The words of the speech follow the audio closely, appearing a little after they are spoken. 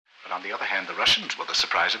But on the other hand, the Russians were the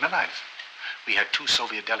surprise of my life. We had 2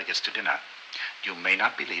 Soviet delegates to dinner. You may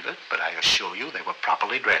not believe it, but I assure you they were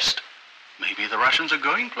properly dressed. Maybe the Russians are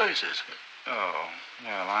going places. Oh,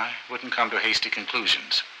 well, I wouldn't come to hasty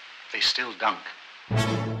conclusions. They still dunk.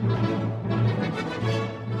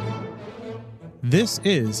 This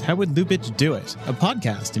is How Would Lubitsch Do It, a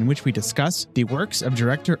podcast in which we discuss the works of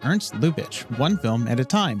director Ernst Lubitsch, one film at a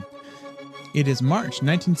time. It is March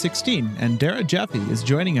 1916, and Dara Jaffe is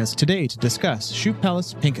joining us today to discuss Shoe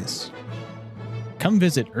Palace Pinkus. Come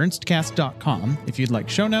visit ernstcast.com if you'd like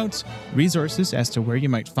show notes, resources as to where you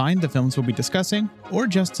might find the films we'll be discussing, or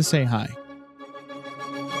just to say hi.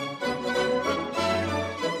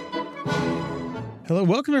 Hello,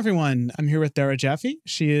 welcome everyone. I'm here with Dara Jaffe.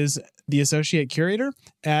 She is the Associate Curator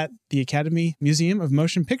at the Academy Museum of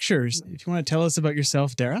Motion Pictures. If you want to tell us about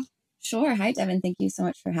yourself, Dara? Sure. Hi, Devin. Thank you so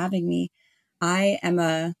much for having me. I am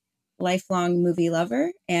a lifelong movie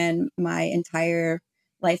lover, and my entire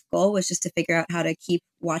life goal was just to figure out how to keep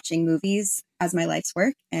watching movies as my life's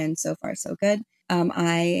work. And so far, so good.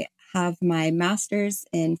 I have my master's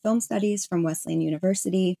in film studies from Wesleyan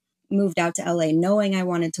University, moved out to LA knowing I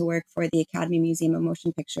wanted to work for the Academy Museum of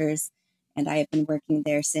Motion Pictures. And I have been working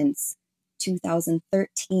there since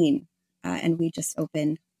 2013. And we just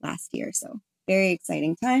opened last year. So very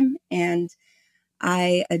exciting time. And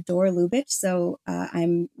I adore Lubitsch. So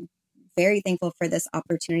I'm very thankful for this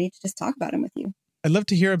opportunity to just talk about him with you. I'd love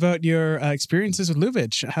to hear about your experiences with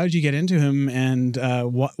Lubitsch. How did you get into him, and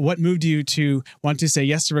what moved you to want to say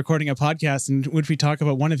yes to recording a podcast in which we talk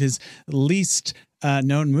about one of his least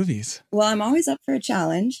known movies? Well, I'm always up for a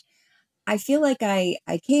challenge. I feel like I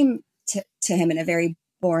came to him in a very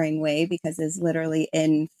boring way because it's literally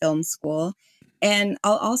in film school. And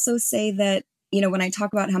I'll also say that, when I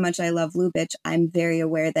talk about how much I love Lubitsch, I'm very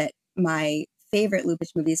aware that my favorite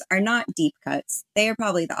Lubitsch movies are not deep cuts. They are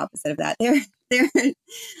probably the opposite of that. They're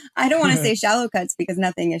I don't want to say shallow cuts because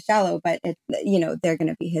nothing is shallow, but they're going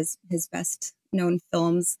to be his best known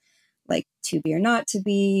films like To Be or Not to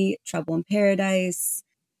Be, Trouble in Paradise.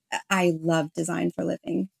 I love Design for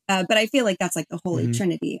Living. But I feel like that's like the holy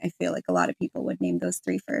trinity. I feel like a lot of people would name those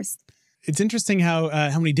 3 first. It's interesting how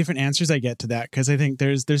many different answers I get to that, because I think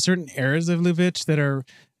there's certain eras of Lubitsch that are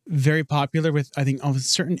very popular with, I think, almost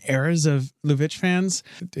certain eras of Lubitsch fans.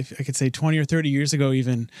 If I could say 20 or 30 years ago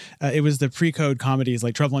even, it was the pre-code comedies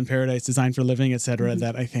like Trouble in Paradise, Design for Living, etc.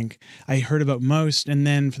 that I think I heard about most. And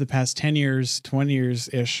then for the past 10 years, 20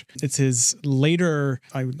 years-ish, it's his later,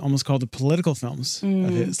 I would almost call the political films of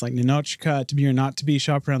his, like Ninochka, To Be or Not to Be,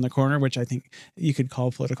 Shop Around the Corner, which I think you could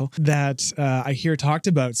call political, that I hear talked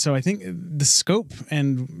about. So I think the scope,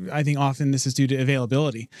 and I think often this is due to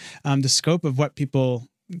availability, the scope of what people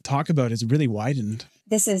talk about is really widened.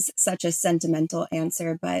 This is such a sentimental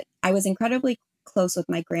answer, but I was incredibly close with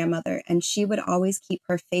my grandmother, and she would always keep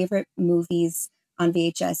her favorite movies on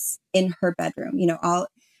VHS in her bedroom. All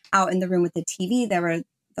out in the room with the TV, there were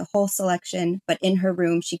the whole selection, but in her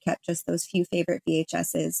room, she kept just those few favorite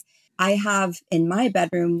VHSs. I have in my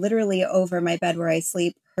bedroom, literally over my bed where I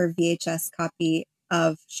sleep, her VHS copy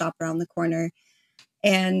of Shop Around the Corner.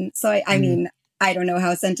 And so, I mean, I don't know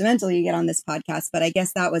how sentimental you get on this podcast, but I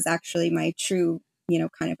guess that was actually my true,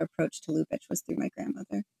 kind of approach to Lubitsch was through my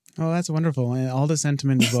grandmother. Oh, that's wonderful. And all the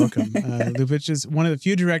sentiment is welcome. Lubitsch is one of the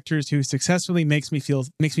few directors who successfully makes me feel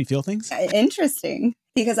things. Interesting,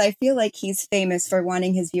 because I feel like he's famous for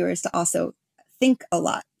wanting his viewers to also think a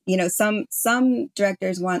lot. Some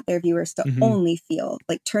directors want their viewers to only feel,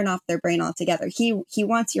 like turn off their brain altogether. He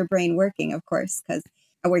wants your brain working, of course, because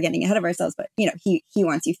we're getting ahead of ourselves, but he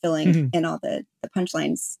wants you filling in all the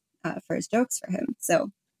punchlines for his jokes for him.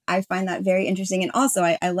 So I find that very interesting. And also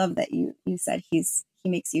I love that you said he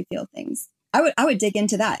makes you feel things. I would dig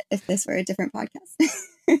into that if this were a different podcast.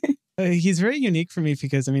 He's very unique for me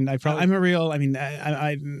because, I'm a real,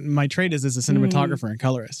 my trade is as a cinematographer and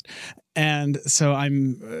colorist. And so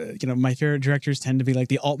I'm, my favorite directors tend to be like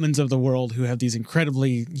the Altmans of the world who have these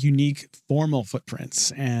incredibly unique formal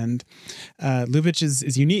footprints. And Lubitsch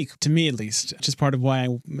is unique to me, at least, which is part of why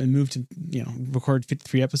I moved to, record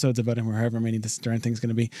 53 episodes about him or however many this darn thing's going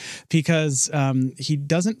to be, because he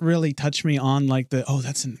doesn't really touch me on like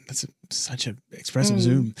that's such an expressive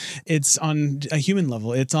zoom. It's on a human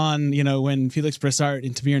level. It's on, when Felix Bressart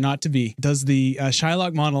in To Be or Not to Be does the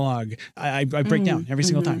Shylock monologue, I break down every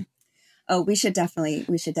single time. Oh, we should definitely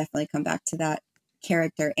come back to that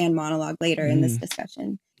character and monologue later in this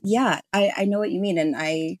discussion. Yeah, I know what you mean.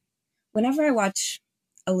 And whenever I watch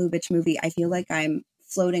a Lubitsch movie, I feel like I'm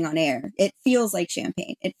floating on air. It feels like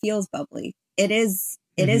champagne. It feels bubbly. It is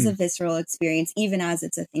a visceral experience, even as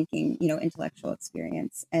it's a thinking, intellectual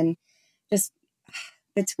experience. And just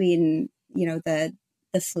between, the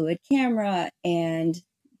fluid camera and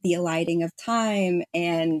the eliding of time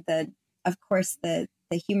and of course, the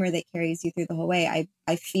humor that carries you through the whole way.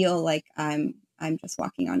 I feel like I'm just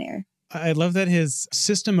walking on air. I love that his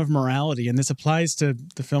system of morality, and this applies to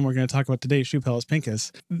the film we're going to talk about today, Shoe Palace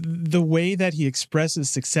Pinkus, the way that he expresses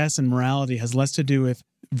success and morality has less to do with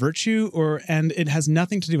virtue and it has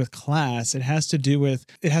nothing to do with class. It has to do with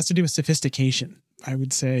sophistication. I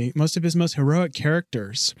would say most of his most heroic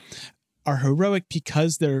characters are heroic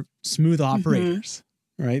because they're smooth operators.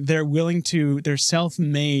 Right? They're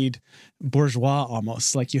self-made bourgeois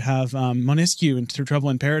almost. Like you have Monesquieu in Trouble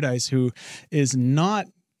in Paradise, who is not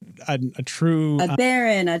a true... A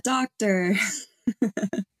baron, a doctor.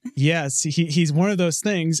 Yes, he's one of those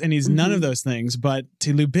things, and he's none of those things. But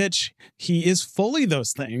to Lubitsch, he is fully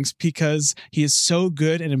those things because he is so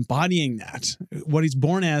good at embodying that. What he's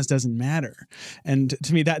born as doesn't matter. And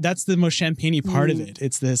to me, that's the most champagne-y part of it.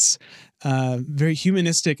 It's this very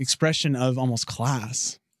humanistic expression of almost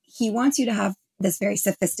class. He wants you to have this very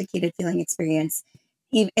sophisticated feeling experience.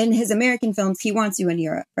 In his American films, he wants you in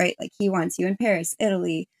Europe, right? Like he wants you in Paris,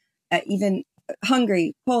 Italy, even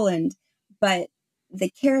Hungary, Poland. But the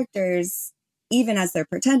characters, even as they're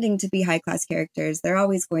pretending to be high-class characters, they're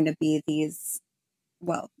always going to be these,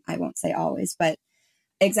 well, I won't say always, but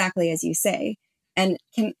exactly as you say. And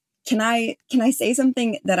can I say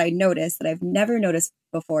something that I noticed that I've never noticed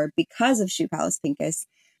before because of Shoe Palace Pinkus?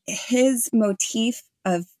 His motif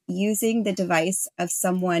of using the device of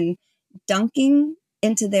someone dunking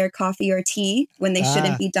into their coffee or tea when they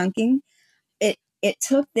shouldn't be dunking. It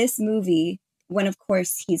took this movie when, of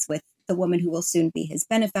course, he's with the woman who will soon be his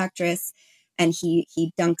benefactress, and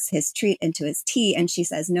he dunks his treat into his tea, and she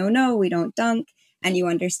says, no, we don't dunk. And you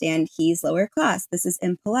understand he's lower class. This is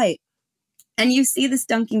impolite. And you see this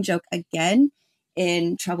dunking joke again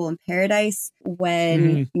in Trouble in Paradise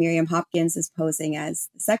when Miriam Hopkins is posing as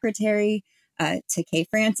the secretary to Kay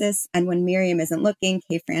Francis. And when Miriam isn't looking,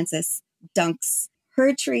 Kay Francis dunks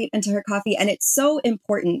her treat into her coffee. And it's so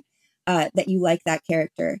important that you like that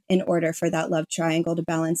character in order for that love triangle to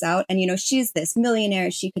balance out. And, she's this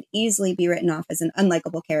millionaire. She could easily be written off as an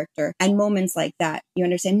unlikable character. And moments like that, you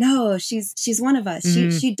understand, no, she's one of us.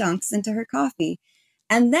 She dunks into her coffee.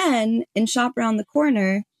 And then in Shop Around the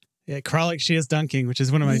Corner. Yeah, crawl like she is dunking, which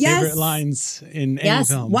is one of my favorite lines in any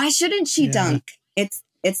film. Why shouldn't she dunk? It's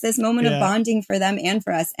this moment of bonding for them and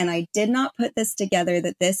for us. And I did not put this together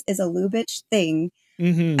that this is a Lubitsch thing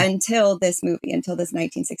until this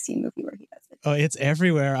 1916 movie where he does it. Oh, it's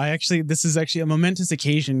everywhere. This is actually a momentous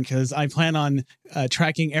occasion because I plan on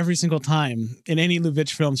tracking every single time in any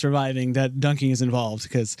Lubitsch film surviving that dunking is involved,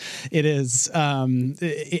 because it is,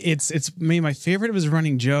 it's maybe my favorite of his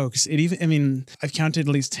running jokes. I've counted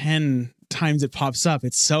at least 10 times it pops up.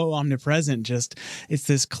 It's so omnipresent. It's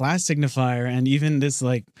this class signifier. And even this,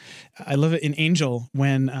 I love it in Angel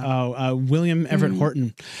when William Everett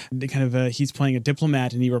Horton, he's playing a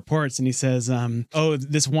diplomat, and he reports and he says,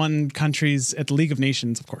 this one country's at the League of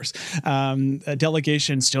Nations, of course, a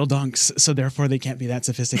delegation still dunks, so therefore they can't be that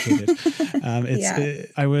sophisticated.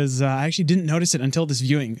 I actually didn't notice it until this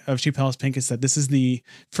viewing of Shoe Palace Pinkus that this is the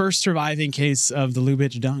first surviving case of the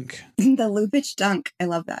Lubitsch dunk. The Lubitsch dunk. I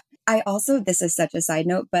love that. This is such a side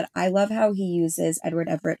note, but I love how he uses Edward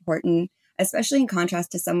Everett Horton, especially in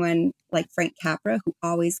contrast to someone like Frank Capra, who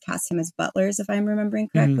always cast him as butlers, if I'm remembering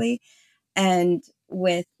correctly. And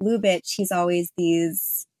with Lubitsch, he's always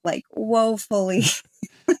these woefully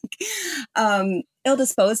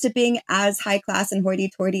ill-disposed to being as high class and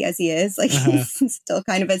hoity-toity as he is. He's still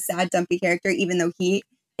kind of a sad, dumpy character, even though he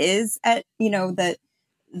is at,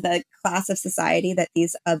 the class of society that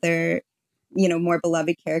these other more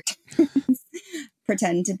beloved characters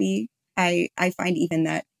pretend to be. I find even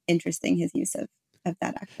that interesting, his use of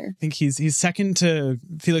that actor. I think he's second to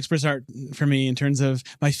Felix Broussard for me in terms of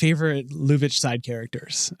my favorite Lubitsch side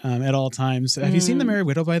characters at all times. Have you seen The Merry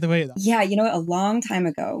Widow, by the way? Yeah, a long time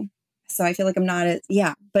ago. So I feel like I'm not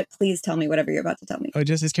but please tell me whatever you're about to tell me. Oh,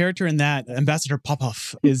 just his character in that, Ambassador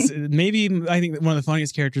Popov, is maybe, I think, one of the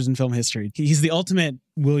funniest characters in film history. He's the ultimate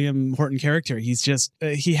William Horton character. He's just,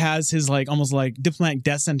 he has his almost diplomatic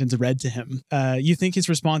death sentence read to him. You think his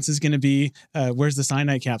response is going to be, where's the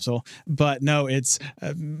cyanide capsule? But no, it's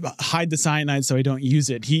hide the cyanide so I don't use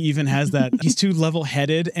it. He even has that. He's too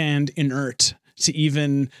level-headed and inert to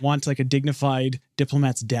even want a dignified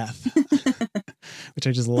diplomat's death. Which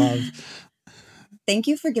I just love. Thank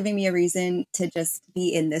you for giving me a reason to just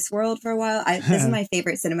be in this world for a while. This is my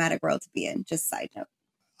favorite cinematic world to be in, just side note.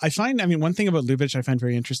 I find, I mean, one thing about Lubitsch I find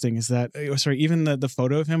very interesting is that, even the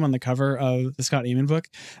photo of him on the cover of the Scott Eamon book,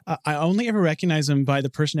 I only ever recognize him by the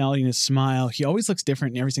personality and his smile. He always looks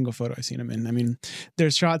different in every single photo I've seen him in. I mean,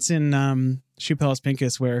 there's shots in Chappelle's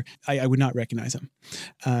Pinkus where I would not recognize him,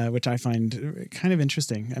 which I find kind of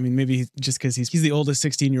interesting. I mean, maybe just because he's the oldest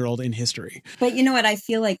 16-year-old in history. But you know what? I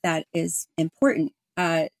feel like that is important.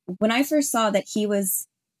 When I first saw that he was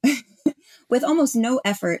with almost no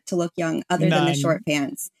effort to look young other than the short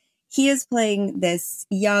pants, he is playing this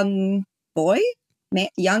young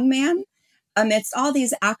young man amidst all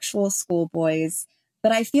these actual schoolboys.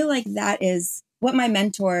 But I feel like that is what my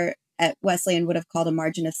mentor at Wesleyan would have called a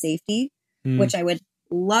margin of safety, which I would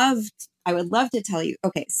love to tell you.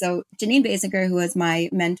 Okay, so Janine Basinger, who was my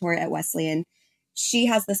mentor at Wesleyan, she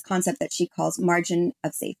has this concept that she calls margin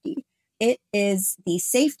of safety. It is the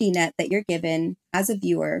safety net that you're given as a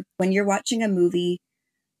viewer when you're watching a movie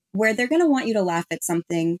where they're going to want you to laugh at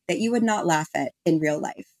something that you would not laugh at in real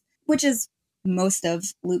life, which is most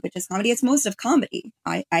of Lubitsch's comedy. It's most of comedy.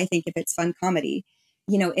 I think if it's fun comedy,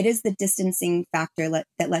 it is the distancing factor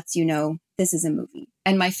that lets you know this is a movie.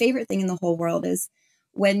 And my favorite thing in the whole world is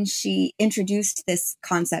when she introduced this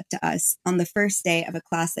concept to us on the first day of a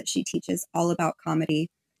class that she teaches all about comedy.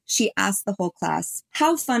 She asked the whole class,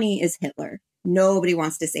 how funny is Hitler? Nobody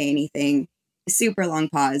wants to say anything. Super long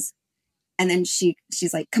pause. And then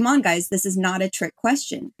she's like, come on, guys, this is not a trick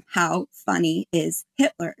question. How funny is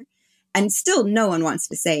Hitler? And still no one wants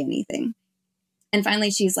to say anything. And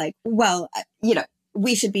finally, she's like, well,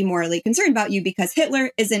 we should be morally concerned about you because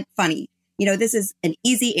Hitler isn't funny. This is an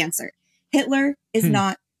easy answer. Hitler is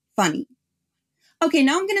not funny. Okay,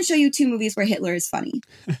 now I'm going to show you 2 movies where Hitler is funny.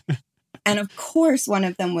 And of course, one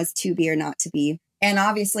of them was To Be or Not to Be. And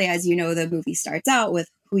obviously, as you know, the movie starts out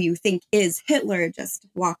with who you think is Hitler just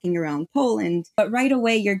walking around Poland. But right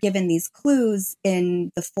away, you're given these clues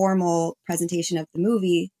in the formal presentation of the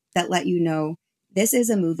movie that let you know this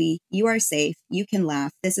is a movie. You are safe. You can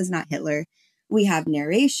laugh. This is not Hitler. We have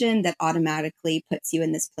narration that automatically puts you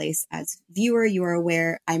in this place as viewer. You are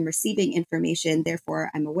aware I'm receiving information.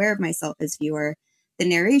 Therefore, I'm aware of myself as viewer. The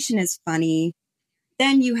narration is funny.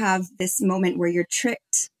 Then you have this moment where you're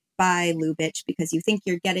tricked by Lubitsch because you think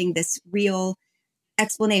you're getting this real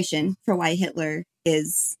explanation for why Hitler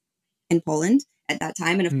is in Poland at that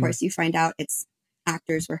time. And of course, you find out it's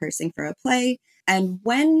actors rehearsing for a play. And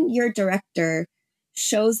when your director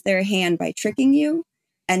shows their hand by tricking you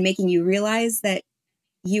and making you realize that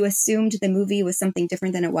you assumed the movie was something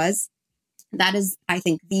different than it was, that is, I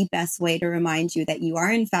think, the best way to remind you that you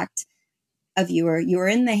are, in fact, a viewer. You are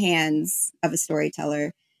in the hands of a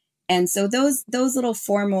storyteller. And so those little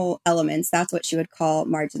formal elements, that's what she would call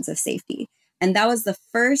margins of safety. And that was the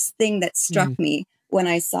first thing that struck me when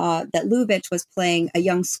I saw that Lubitsch was playing a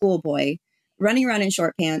young schoolboy running around in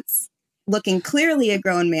short pants, looking clearly a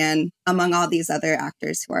grown man among all these other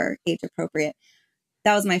actors who are age appropriate.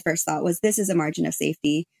 That was my first thought, was this is a margin of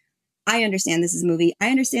safety. I understand this is a movie.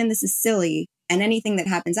 I understand this is silly. And anything that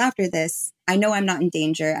happens after this, I know I'm not in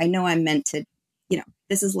danger. I know I'm meant to,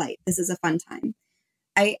 this is light. This is a fun time.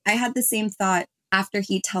 I had the same thought after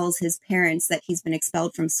he tells his parents that he's been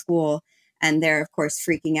expelled from school. And they're, of course,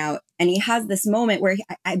 freaking out. And he has this moment where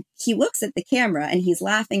he looks at the camera and he's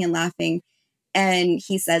laughing and laughing. And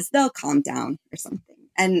he says, they'll calm down or something.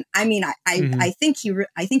 And I mean, I think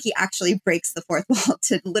he actually breaks the fourth wall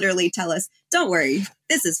to literally tell us, don't worry,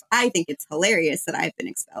 I think it's hilarious that I've been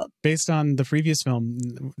expelled. Based on the previous film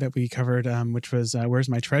that we covered, which was Where's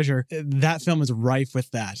My Treasure, that film is rife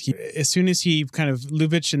with that. As soon as he kind of,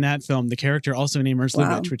 Lubitsch in that film, the character also named Ernst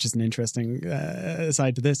Lubitsch, which is an interesting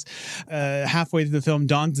aside to this, halfway through the film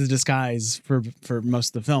dons the disguise for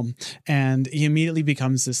most of the film. And he immediately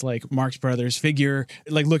becomes this like Marx Brothers figure,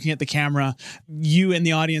 like looking at the camera. You and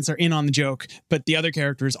the audience are in on the joke, but the other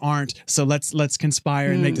characters aren't. So let's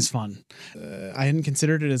conspire and make this fun. I hadn't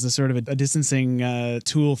considered it as a sort of a distancing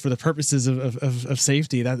tool for the purposes of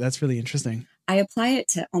safety. That's really interesting. I apply it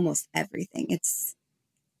to almost everything.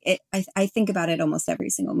 I think about it almost every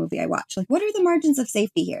single movie I watch. Like, what are the margins of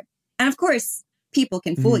safety here? And of course, people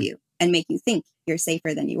can fool you and make you think you're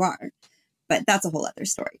safer than you are. But that's a whole other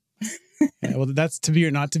story. Yeah, well, that's To Be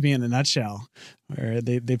or Not to Be in a nutshell, where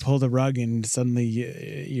they pull the rug and suddenly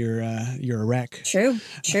you're a wreck. True.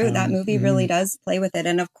 That movie really does play with it.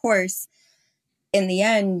 And of course, in the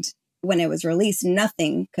end, when it was released,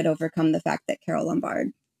 nothing could overcome the fact that Carole Lombard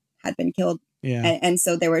had been killed. Yeah. And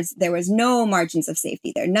so there was no margins of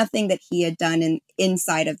safety there. Nothing that he had done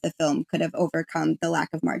inside of the film could have overcome the lack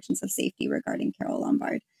of margins of safety regarding Carole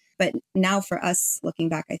Lombard. But now for us looking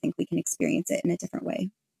back, I think we can experience it in a different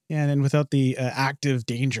way. Yeah, and without the active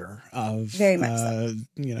danger of Very much so.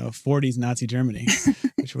 40s Nazi Germany,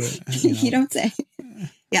 which would You don't say.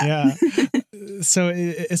 Yeah. So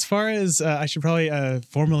as far as I should probably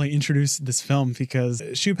formally introduce this film, because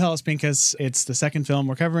Shoe Palace Pinkus, it's the second film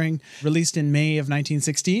we're covering, released in May of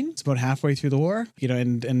 1916. It's about halfway through the war,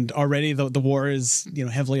 and already the war is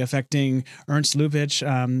heavily affecting Ernst Lubitsch.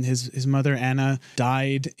 His mother Anna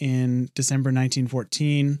died in December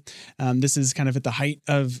 1914. This is kind of at the height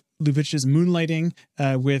of Lubitsch's moonlighting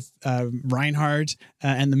with Reinhardt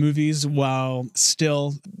and the movies, while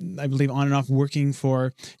still, I believe, on and off working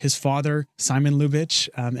for his father, Simon Lubitsch,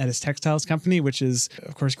 at his textiles company, which is,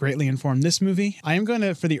 of course, greatly informed this movie. I am going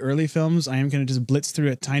to, for the early films, I am going to just blitz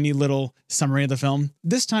through a tiny little summary of the film.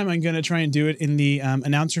 This time, I'm going to try and do it in the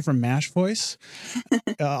announcer from MASH voice.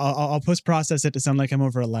 I'll post-process it to sound like I'm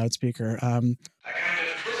over a loudspeaker. A kind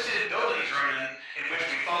of twisted abilities Roman in which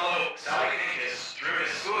we follow Sally Pinkus through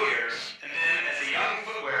his school years, and then as a young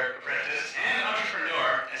footwear apprentice and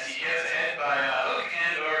entrepreneur as he gets ahead by a hook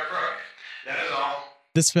and or crook. That is all.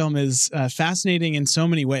 This film is fascinating in so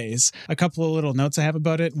many ways. A couple of little notes I have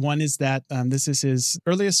about it. One is that this is his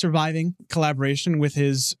earliest surviving collaboration with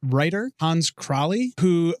his writer, Hans Crowley,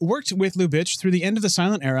 who worked with Lubitsch through the end of the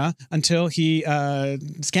silent era until he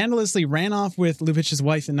scandalously ran off with Lubitsch's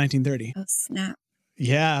wife in 1930. Oh, snap.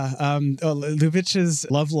 Yeah. Lubitsch's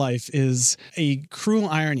love life is a cruel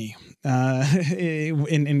irony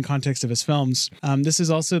in context of his films. This is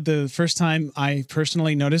also the first time I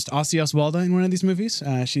personally noticed Ossie Oswalda in one of these movies.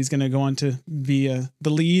 She's going to go on to be the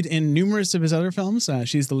lead in numerous of his other films.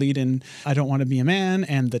 She's the lead in I Don't Want to Be a Man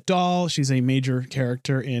and The Doll. She's a major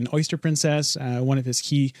character in Oyster Princess, one of his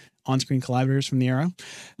key on-screen collaborators from the era.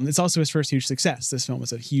 It's also his first huge success. This film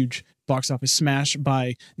was a huge box office smash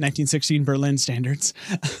by 1916 Berlin standards.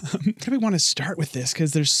 How do we want to start with this?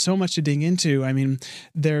 Because there's so much to dig into. I mean,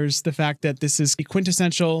 there's the fact that this is a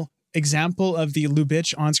quintessential example of the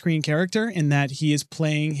Lubitsch on-screen character in that he is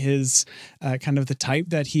playing his kind of the type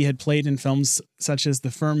that he had played in films such as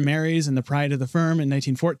The Firm Marries and The Pride of the Firm in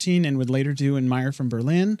 1914 and would later do in Meyer from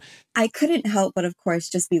Berlin. I couldn't help but, of course,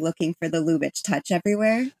 just be looking for the Lubitsch touch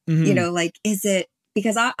everywhere. Mm-hmm. Is it,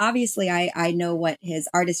 because obviously I know what his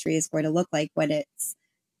artistry is going to look like when it's,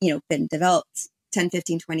 been developed 10,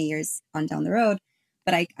 15, 20 years on down the road,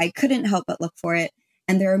 but I couldn't help but look for it.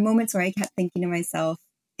 And there are moments where I kept thinking to myself,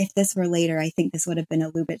 if this were later, I think this would have been a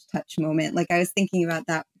Lubitsch touch moment. Like I was thinking about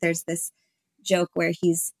that. There's this joke where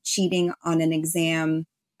he's cheating on an exam,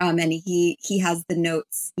 and he has the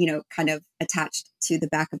notes, kind of attached to the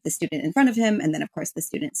back of the student in front of him. And then, of course, the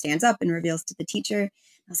student stands up and reveals to the teacher.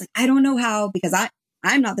 I was like, I don't know how, because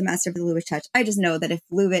I'm not the master of the Lubitsch touch. I just know that if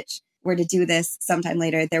Lubitsch were to do this sometime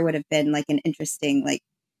later, there would have been like an interesting,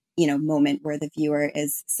 moment where the viewer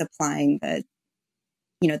is supplying the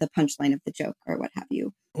punchline of the joke or what have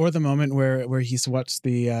you. Or the moment where he swaps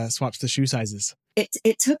the shoe sizes.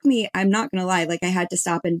 It took me, I'm not going to lie, I had to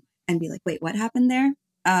stop and be like, wait, what happened there?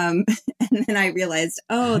 And then I realized,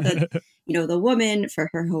 the woman for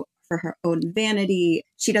her own vanity,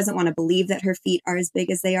 she doesn't want to believe that her feet are as big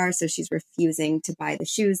as they are. So she's refusing to buy the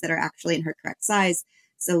shoes that are actually in her correct size.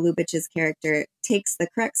 So Lubitsch's character takes the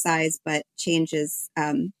correct size, but changes,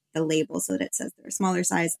 the label so that it says they're a smaller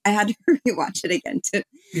size. I had to rewatch it again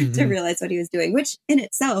to realize what he was doing, which in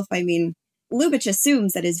itself, I mean, Lubitsch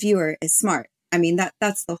assumes that his viewer is smart. I mean,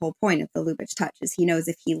 that's the whole point of the Lubitsch touch is he knows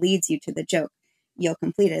if he leads you to the joke, you'll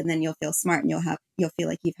complete it and then you'll feel smart and you'll feel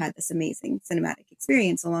like you've had this amazing cinematic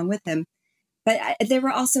experience along with him. But there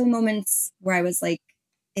were also moments where I was like,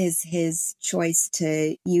 is his choice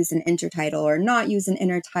to use an intertitle or not use an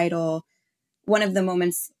intertitle? One of the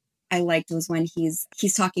moments I liked was when he's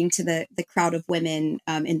talking to the crowd of women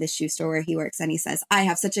in the shoe store where he works, and he says, I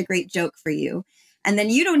have such a great joke for you. And then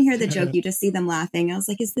you don't hear the joke, you just see them laughing. I was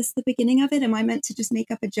like, is this the beginning of it? Am I meant to just make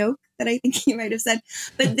up a joke that I think he might have said?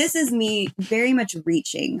 But this is me very much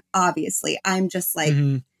reaching, obviously. I'm just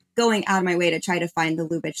going out of my way to try to find the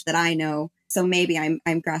Lubitsch that I know. So maybe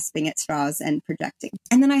I'm grasping at straws and projecting.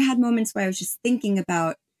 And then I had moments where I was just thinking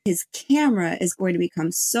about his camera is going to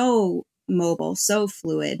become so mobile, so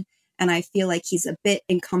fluid. And I feel like he's a bit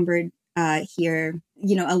encumbered here.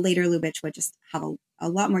 A later Lubitsch would just have a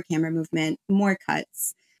lot more camera movement, more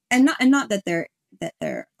cuts, and not that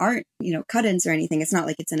there aren't cut-ins or anything. It's not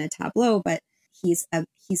like it's in a tableau, but he's a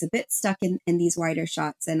bit stuck in these wider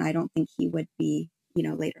shots, and I don't think he would be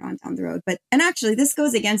later on down the road. And actually, this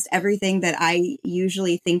goes against everything that I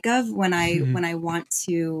usually think of when I want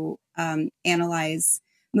to analyze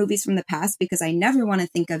movies from the past, because I never want to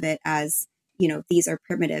think of it as these are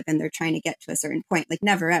primitive and they're trying to get to a certain point. Like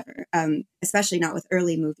never, ever, especially not with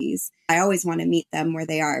early movies. I always want to meet them where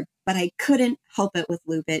they are. but I couldn't help it with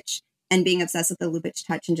Lubitsch and being obsessed with the Lubitsch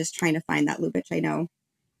touch and just trying to find that Lubitsch I know.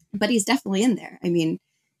 But he's definitely in there. I mean,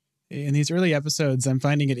 in these early episodes, I'm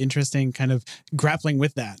finding it interesting kind of grappling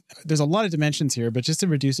with that. There's a lot of dimensions here, but just to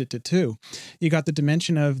reduce it to two, you got the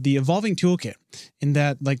dimension of the evolving toolkit in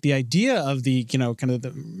that, like, the idea of the, kind of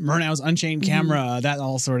the Murnau's Unchained camera, that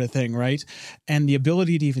all sort of thing, right? And the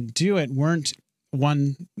ability to even do it weren't,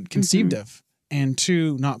 one, conceived of, and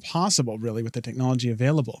two, not possible really with the technology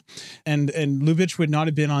available. And Lubitsch would not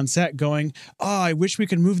have been on set going, oh, I wish we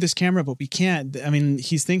could move this camera, but we can't. I mean,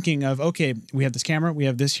 he's thinking of, okay, we have this camera, we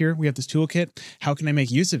have this here, we have this toolkit. How can I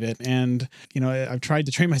make use of it? And, I've tried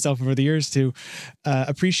to train myself over the years to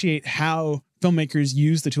appreciate how filmmakers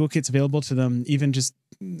use the toolkits available to them, even just,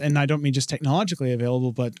 and I don't mean just technologically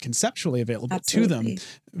available, but conceptually available to them,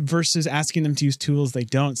 versus asking them to use tools they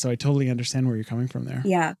don't. So I totally understand where you're coming from there.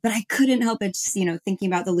 Yeah, but I couldn't help it just, thinking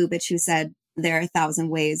about the Lubitsch who said there are 1,000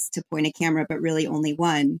 ways to point a camera, but really only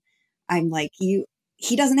one. I'm like, he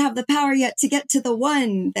doesn't have the power yet to get to the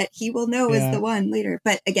one that he will know is the one later.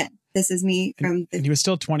 But again, this is me from and he was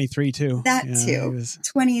still 23 too. That too. Was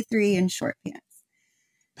 23 in short pants.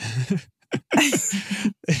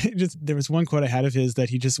 There was one quote I had of his that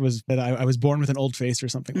he just was, that I was born with an old face or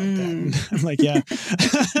something like that. And I'm like, yeah.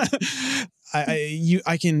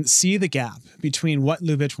 I can see the gap between what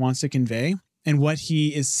Lubitsch wants to convey and what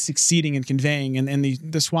he is succeeding in conveying. And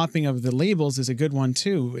the swapping of the labels is a good one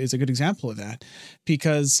too, is a good example of that,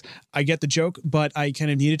 because I get the joke, but I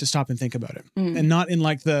kind of needed to stop and think about it. And not in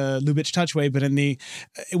like the Lubitsch touch way, but in the,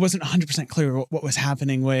 it wasn't 100% clear what was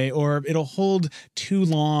happening way, or it'll hold too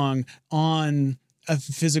long on a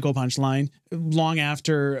physical punchline long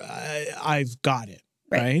after I've got it.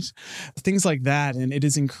 Right. Things like that. And it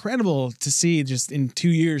is incredible to see just in 2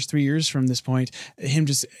 years, 3 years from this point, him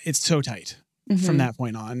just, it's so tight. From that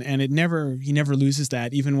point on, and he never loses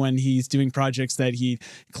that, even when he's doing projects that he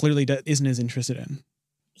clearly isn't as interested in.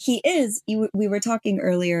 He is. We were talking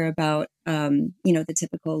earlier about the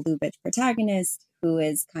typical Lubitsch protagonist who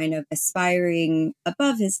is kind of aspiring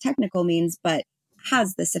above his technical means, but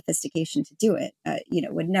has the sophistication to do it.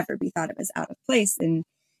 Would never be thought of as out of place in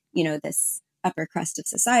this upper crust of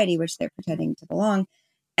society, which they're pretending to belong.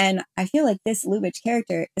 And I feel like this Lubitsch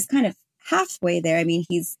character is kind of halfway there. I mean,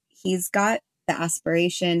 he's got the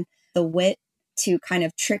aspiration, the wit to kind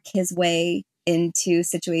of trick his way into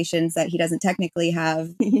situations that he doesn't technically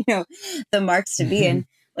have, the marks to be in,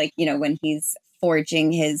 like, when he's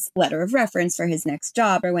forging his letter of reference for his next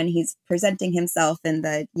job, or when he's presenting himself in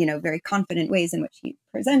the, very confident ways in which he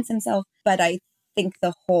presents himself. But I think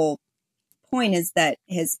the whole point is that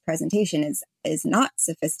his presentation is not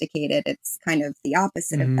sophisticated. It's kind of the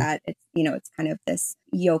opposite of that. It's, it's kind of this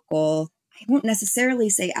yokel, I won't necessarily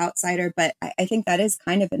say outsider, but I think that is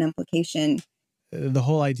kind of an implication. The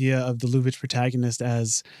whole idea of the Lubitsch protagonist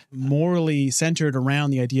as morally centered around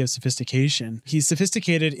the idea of sophistication. He's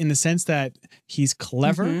sophisticated in the sense that he's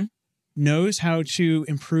clever, knows how to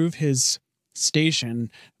improve his station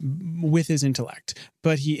with his intellect,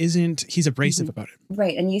 but he's abrasive about it.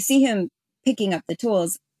 Right. And you see him picking up the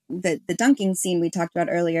tools. The dunking scene we talked about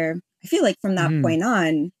earlier, I feel like from that point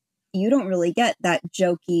on, you don't really get that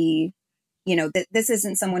jokey, this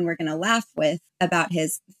isn't someone we're going to laugh with about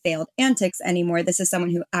his failed antics anymore. This is someone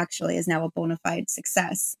who actually is now a bona fide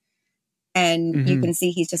success. And you can see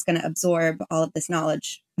he's just going to absorb all of this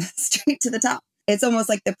knowledge straight to the top. It's almost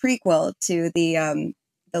like the prequel to the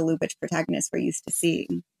Lubitsch protagonist we're used to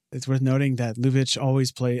seeing. It's worth noting that Lubitsch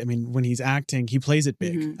always when he's acting, he plays it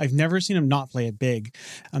big. I've never seen him not play it big.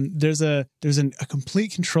 There's a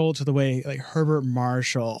complete control to the way, like Herbert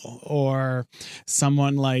Marshall or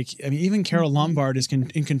someone like, even Carol Lombard is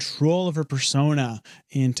in control of her persona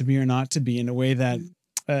in To Be or Not to Be, in a way that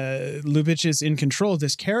Lubitsch is in control of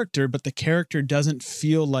this character, but the character doesn't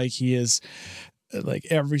feel like he is. Like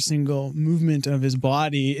every single movement of his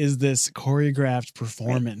body is this choreographed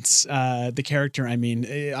performance. The character,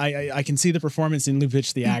 I can see the performance in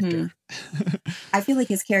Lubitsch, the actor. I feel like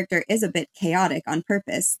his character is a bit chaotic on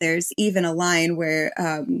purpose. There's even a line where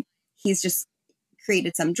he's just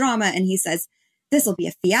created some drama and he says, "This will be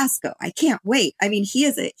a fiasco. I can't wait." I mean, he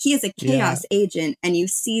is a chaos agent, and you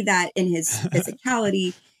see that in his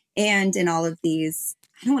physicality and in all of these,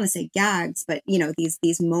 I don't want to say gags, but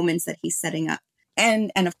these moments that he's setting up.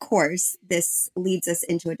 And of course, this leads us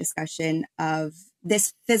into a discussion of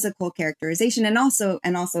this physical characterization and also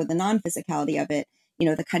the non-physicality of it,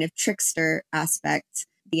 the kind of trickster aspect,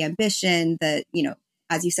 the ambition,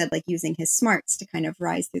 as you said, like using his smarts to kind of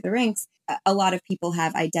rise through the ranks. A lot of people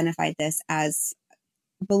have identified this as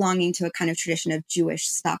belonging to a kind of tradition of Jewish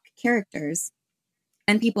stock characters.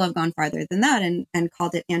 And people have gone farther than that and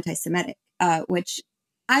called it anti-Semitic, which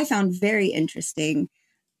I found very interesting.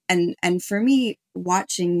 And for me,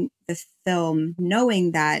 watching the film,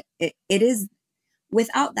 knowing that it is,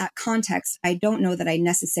 without that context, I don't know that I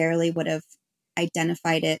necessarily would have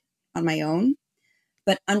identified it on my own.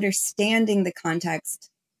 But understanding the context,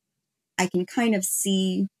 I can kind of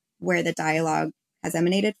see where the dialogue has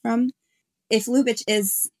emanated from. If Lubitsch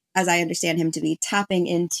is, as I understand him to be, tapping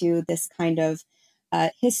into this kind of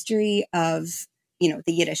history of, the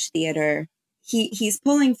Yiddish theater, he's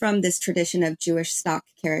pulling from this tradition of Jewish stock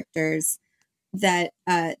characters that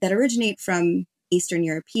originate from Eastern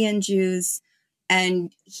European Jews,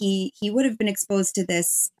 and he would have been exposed to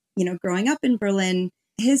this, growing up in Berlin.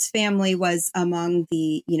 His family was among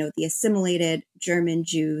the assimilated German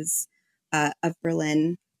Jews of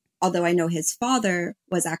Berlin. Although I know his father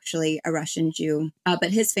was actually a Russian Jew,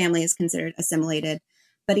 but his family is considered assimilated.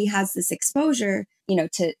 But he has this exposure,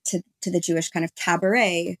 to the Jewish kind of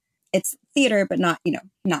cabaret. It's theater, but not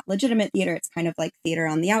legitimate theater. It's kind of like theater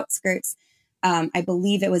on the outskirts. I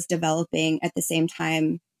believe it was developing at the same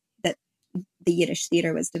time that the Yiddish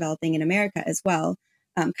theater was developing in America as well,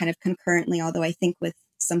 kind of concurrently, although I think with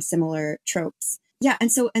some similar tropes. Yeah,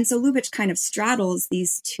 and so Lubitsch kind of straddles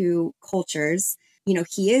these two cultures.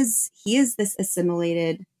 He is this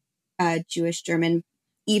assimilated Jewish German,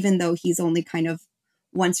 even though he's only kind of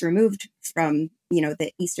once removed from,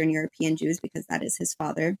 the Eastern European Jews, because that is his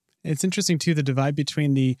father. It's interesting, too, the divide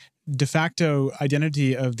between the de facto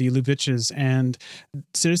identity of the Lubitschs and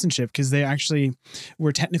citizenship, because they actually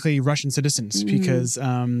were technically Russian citizens, because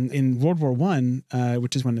in World War I,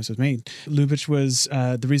 which is when this was made, Lubitsch was,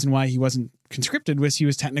 the reason why he wasn't conscripted was he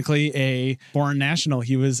was technically a foreign national.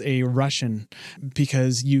 He was a Russian,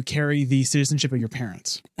 because you carry the citizenship of your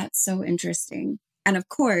parents. That's so interesting. And of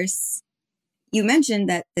course, you mentioned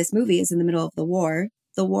that this movie is in the middle of the war.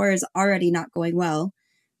 The war is already not going well.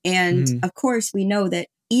 And of course, we know that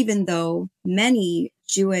even though many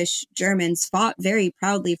Jewish Germans fought very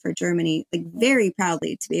proudly for Germany, like very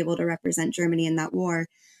proudly to be able to represent Germany in that war,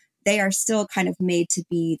 they are still kind of made to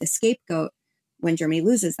be the scapegoat when Germany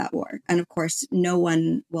loses that war. And of course, no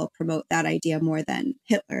one will promote that idea more than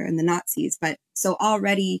Hitler and the Nazis. But so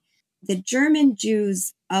already the German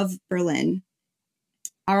Jews of Berlin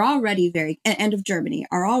are already and of Germany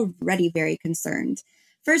are already very concerned.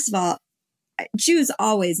 First of all, Jews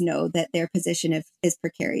always know that their position is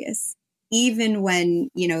precarious, even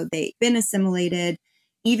when, they've been assimilated,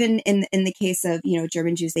 even in the case of,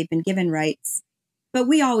 German Jews, they've been given rights, but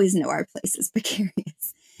we always know our place is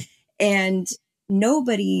precarious. And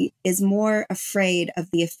nobody is more afraid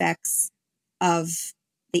of the effects of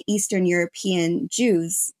the Eastern European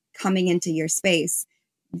Jews coming into your space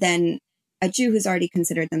than a Jew who's already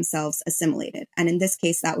considered themselves assimilated. And in this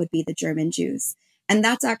case, that would be the German Jews. And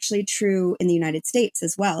that's actually true in the United States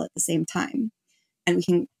as well at the same time. And we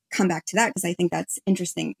can come back to that because I think that's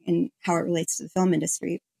interesting in how it relates to the film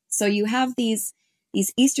industry. So you have these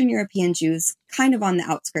Eastern European Jews kind of on the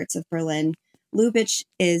outskirts of Berlin. Lubitsch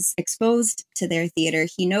is exposed to their theater.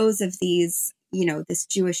 He knows of these, this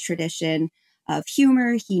Jewish tradition of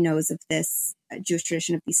humor. He knows of this Jewish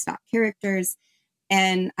tradition of these stock characters.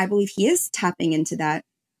 And I believe he is tapping into that.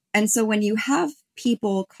 And so when you have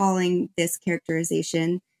people calling this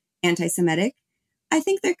characterization anti-Semitic, I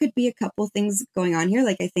think there could be a couple things going on here.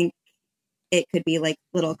 Like, I think it could be like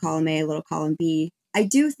little column A, little column B. I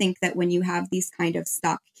do think that when you have these kind of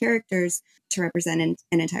stock characters to represent an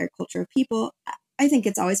entire culture of people, I think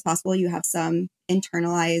it's always possible you have some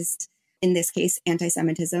internalized, in this case,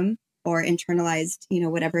 anti-Semitism, or internalized,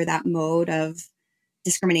 whatever that mode of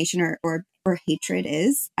discrimination or hatred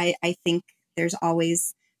is. I think there's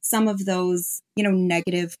always some of those,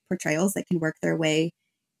 negative portrayals that can work their way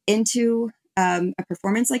into a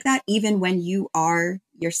performance like that, even when you are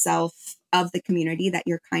yourself of the community that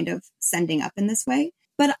you're kind of sending up in this way.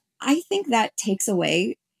 But I think that takes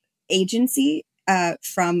away agency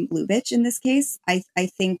from Lubitsch in this case. I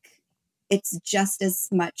think it's just as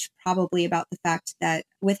much probably about the fact that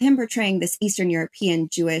with him portraying this Eastern European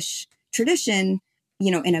Jewish tradition,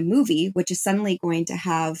 in a movie, which is suddenly going to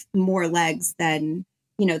have more legs than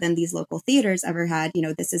these local theaters ever had,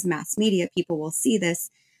 this is mass media, people will see this.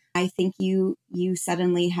 I think you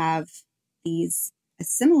suddenly have these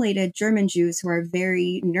assimilated German Jews who are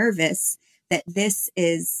very nervous that this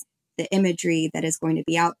is the imagery that is going to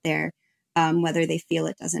be out there, whether they feel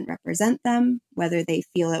it doesn't represent them, whether they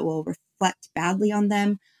feel it will reflect badly on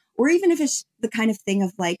them, or even if it's the kind of thing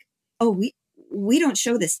of like, oh, we don't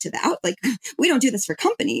show this to we don't do this for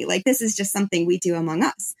company. Like, this is just something we do among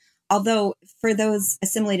us. Although for those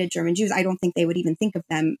assimilated German Jews, I don't think they would even think of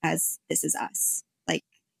them as this is us. Like,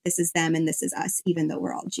 this is them and this is us, even though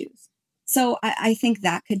we're all Jews. So I think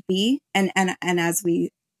that could be, and as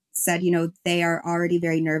we said, you know, they are already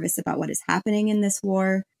very nervous about what is happening in this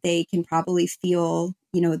war. They can probably feel,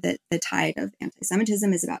 you know, that the tide of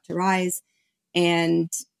anti-Semitism is about to rise, and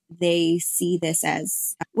they see this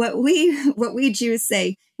as what we Jews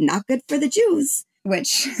say, not good for the Jews,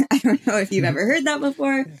 which I don't know if you've ever heard that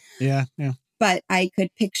before. Yeah. But I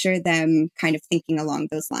could picture them kind of thinking along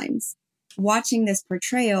those lines. Watching this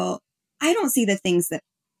portrayal, I don't see the things that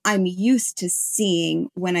I'm used to seeing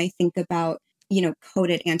when I think about, you know,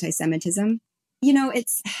 coded anti-Semitism. You know,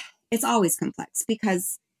 it's always complex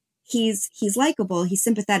because he's likable, he's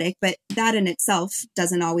sympathetic, but that in itself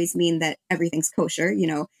doesn't always mean that everything's kosher, you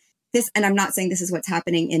know. This, and I'm not saying this is what's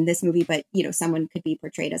happening in this movie, but, you know, someone could be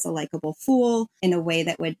portrayed as a likable fool in a way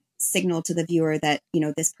that would signal to the viewer that, you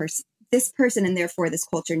know, this person and therefore this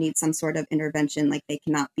culture needs some sort of intervention, like they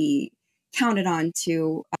cannot be counted on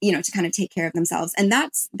to, you know, to kind of take care of themselves. And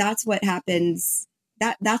that's what happens.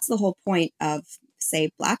 That's the whole point of,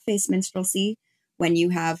 say, blackface minstrelsy. When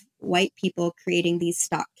you have white people creating these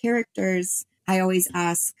stock characters, I always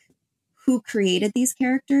ask, who created these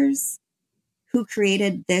characters? Who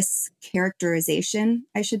created this characterization,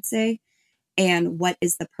 I should say? And what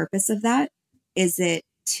is the purpose of that? Is it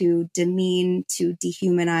to demean, to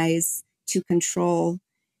dehumanize, to control?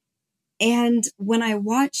 And when I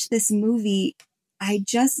watch this movie, I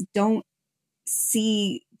just don't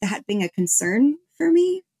see that being a concern for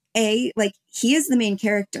me. Like, he is the main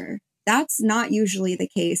character. That's not usually the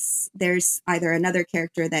case. There's either another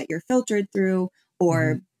character that you're filtered through,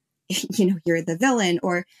 or, you know, you're the villain,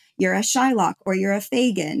 or you're a Shylock, or you're a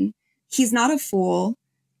Fagin. He's not a fool,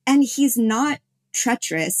 and he's not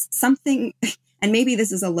treacherous. Something, and maybe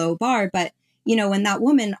this is a low bar, but, you know, when that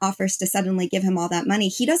woman offers to suddenly give him all that money,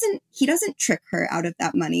 he doesn't trick her out of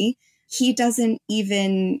that money. He doesn't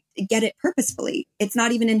even get it purposefully. It's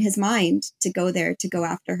not even in his mind to go there to go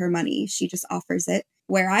after her money. She just offers it.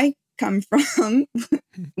 Where I come from,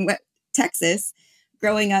 Texas,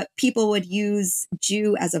 growing up, people would use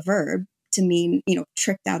Jew as a verb to mean, you know,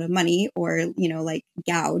 tricked out of money or, you know, like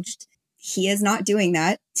gouged. He is not doing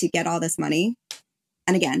that to get all this money.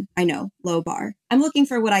 And again, I know, low bar. I'm looking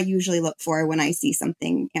for what I usually look for when I see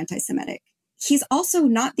something anti-Semitic. He's also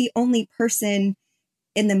not the only person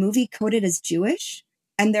in the movie coded as Jewish.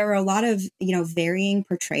 And there are a lot of, you know, varying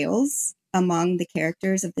portrayals among the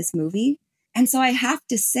characters of this movie. And so I have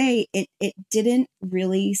to say it didn't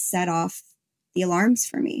really set off the alarms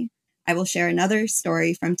for me. I will share another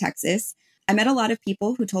story from Texas. I met a lot of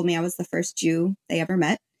people who told me I was the first Jew they ever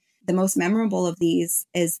met. The most memorable of these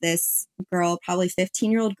is this girl, probably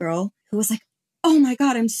 15-year-old girl, who was like, oh my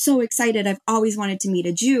God, I'm so excited. I've always wanted to meet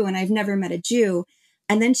a Jew and I've never met a Jew.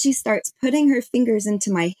 And then she starts putting her fingers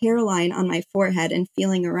into my hairline on my forehead and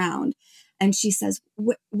feeling around. And she says,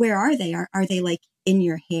 where are they? Are they like in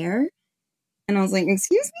your hair? And I was like,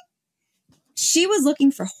 excuse me? She was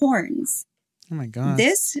looking for horns. Oh my God.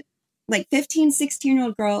 This like 15,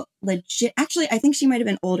 16-year-old girl, legit. Actually, I think she might have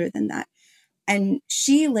been older than that. And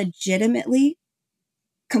she legitimately,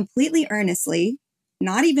 completely earnestly,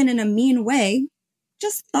 not even in a mean way,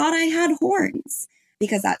 just thought I had horns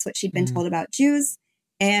because that's what she'd been told about Jews.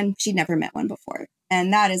 And she'd never met one before.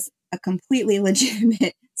 And that is a completely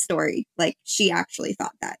legitimate story. Like, she actually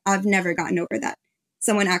thought that. I've never gotten over that.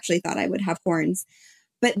 Someone actually thought I would have horns.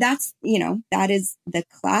 But that's, you know, that is the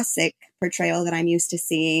classic portrayal that I'm used to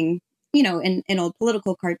seeing, you know, in old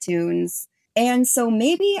political cartoons. And so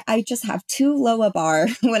maybe I just have too low a bar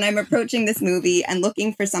when I'm approaching this movie and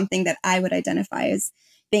looking for something that I would identify as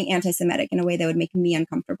being anti-Semitic in a way that would make me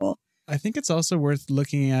uncomfortable. I think it's also worth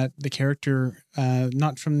looking at the character,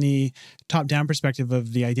 not from the top-down perspective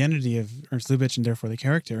of the identity of Ernst Lubitsch and therefore the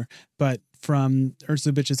character, but from Ernst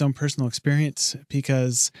Lubitsch's own personal experience,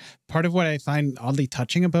 because part of what I find oddly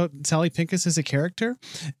touching about Sally Pinkus as a character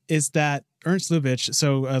is that Ernst Lubitsch,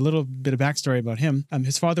 so a little bit of backstory about him,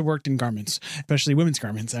 his father worked in garments, especially women's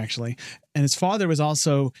garments, actually. And his father was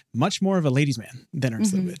also much more of a ladies' man than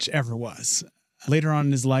Ernst Lubitsch ever was. Later on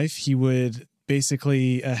in his life, he would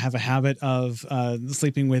basically have a habit of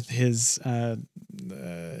sleeping with his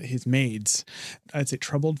maids. I'd say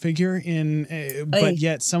troubled figure but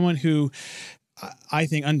yet someone who I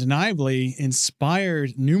think undeniably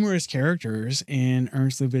inspired numerous characters in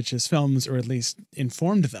Ernst Lubitsch's films, or at least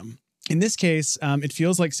informed them In this case, it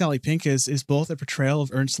feels like Sally Pinkus is both a portrayal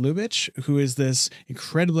of Ernst Lubitsch, who is this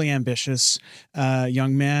incredibly ambitious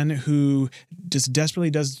young man who just desperately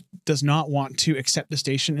does not want to accept the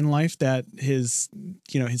station in life that his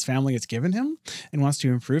family has given him and wants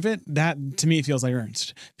to improve it. That, to me, feels like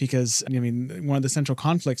Ernst, because I mean, one of the central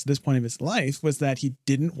conflicts at this point of his life was that he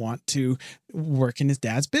didn't want to work in his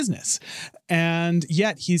dad's business. And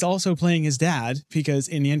yet he's also playing his dad, because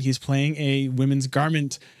in the end, he's playing a women's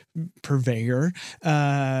garment purveyor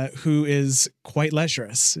who is quite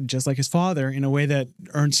lecherous, just like his father, in a way that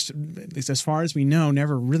Ernst, at least as far as we know,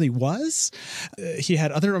 never really was. He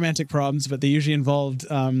had other romantic problems, but they usually involved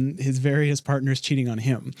his various partners cheating on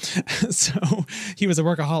him. So he was a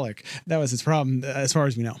workaholic. That was his problem, as far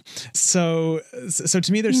as we know. So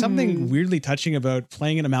to me, there's something weirdly touching about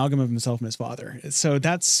playing an amalgam of himself and his father. So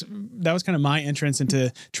that was kind of my entrance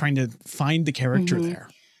into trying to find the character there.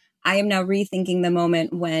 I am now rethinking the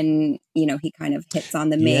moment when, he kind of hits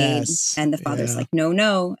on the maid and the father's like,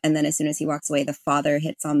 no. And then as soon as he walks away, the father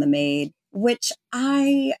hits on the maid, which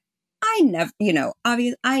I never,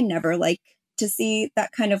 obviously I never like to see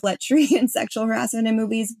that kind of lechery and sexual harassment in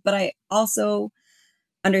movies. But I also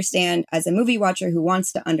understand, as a movie watcher who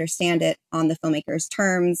wants to understand it on the filmmaker's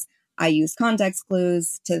terms, I use context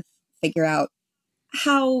clues to figure out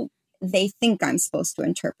how they think I'm supposed to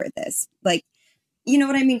interpret this. Like, you know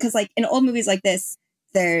what I mean? Because like in old movies like this,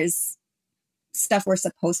 there's stuff we're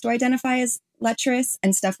supposed to identify as lecherous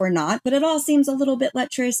and stuff we're not, but it all seems a little bit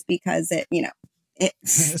lecherous because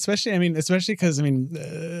especially because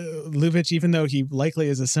Lubitsch, even though he likely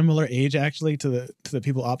is a similar age actually to the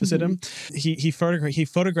people opposite him, he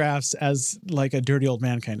photographs as like a dirty old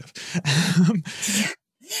man kind of.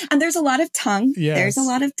 And there's a lot of tongue. Yes. There's a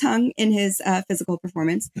lot of tongue in his physical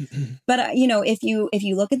performance. But, if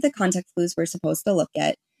you look at the context clues we're supposed to look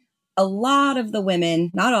at, a lot of the women,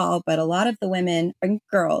 not all, but a lot of the women, and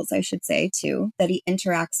girls, I should say, too, that he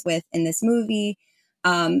interacts with in this movie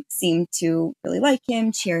seem to really like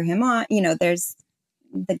him, cheer him on. There's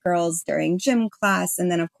the girls during gym class. And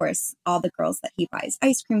then, of course, all the girls that he buys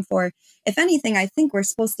ice cream for. If anything, I think we're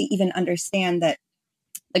supposed to even understand that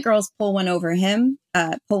the girls pull one over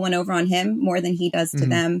on him more than he does to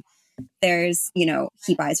them. There's,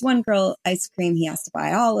 he buys one girl ice cream. He has to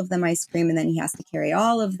buy all of them ice cream. And then he has to carry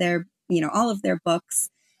all of their books.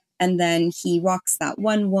 And then he walks that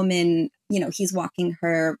one woman, he's walking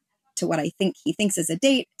her to what I think he thinks is a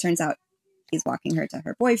date. Turns out he's walking her to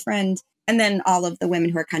her boyfriend. And then all of the women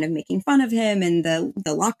who are kind of making fun of him in the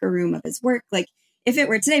locker room of his work. Like, if it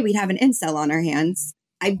were today, we'd have an incel on our hands.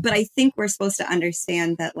 But I think we're supposed to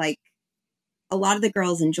understand that, like, a lot of the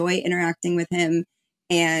girls enjoy interacting with him.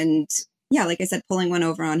 And yeah, like I said, pulling one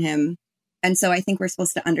over on him. And so I think we're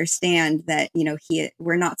supposed to understand that,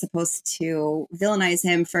 we're not supposed to villainize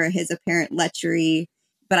him for his apparent lechery.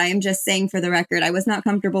 But I am just saying, for the record, I was not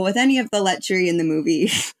comfortable with any of the lechery in the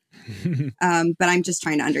movie. But I'm just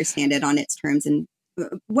trying to understand it on its terms and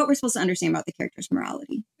what we're supposed to understand about the character's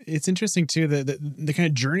morality. It's interesting too, the kind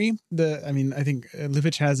of journey. I think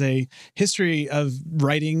Lubitsch has a history of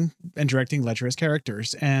writing and directing lecherous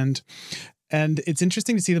characters, and it's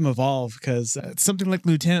interesting to see them evolve, because something like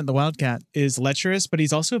Lieutenant the Wildcat is lecherous, but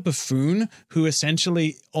he's also a buffoon who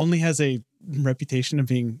essentially only has a reputation of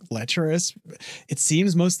being lecherous. It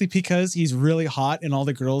seems mostly because he's really hot and all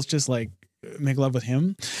the girls just like make love with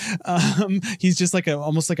him. He's just like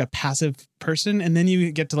almost like a passive person. And then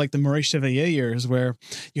you get to like the Maurice Chevalier years, where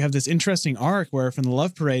you have this interesting arc where from the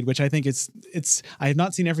Love Parade, which I think it's I have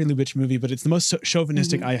not seen every Lubitsch movie, but it's the most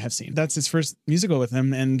chauvinistic I have seen. That's his first musical with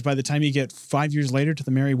him. And by the time you get 5 years later to The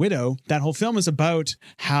Merry Widow, that whole film is about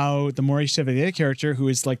how the Maurice Chevalier character, who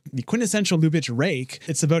is like the quintessential Lubitsch rake,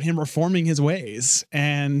 it's about him reforming his ways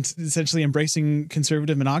and essentially embracing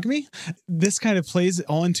conservative monogamy. This kind of plays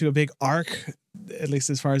all into a big arc, at least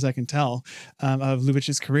as far as I can tell, of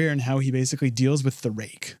Lubitsch's career and how he basically deals with the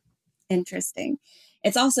rake. Interesting.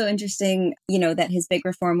 It's also interesting, that his big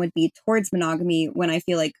reform would be towards monogamy, when I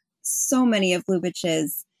feel like so many of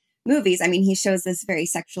Lubitsch's movies, he shows this very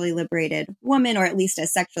sexually liberated woman, or at least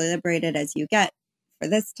as sexually liberated as you get for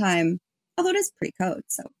this time, although it is pre-code.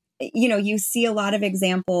 So, you see a lot of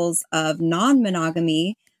examples of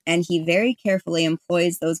non-monogamy, and he very carefully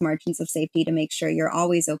employs those margins of safety to make sure you're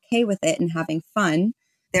always okay with it and having fun.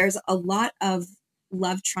 There's a lot of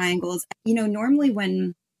love triangles. Normally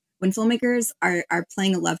when filmmakers are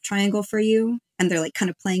playing a love triangle for you, and they're like kind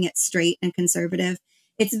of playing it straight and conservative,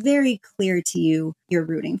 it's very clear to you you're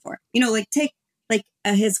rooting for. Take like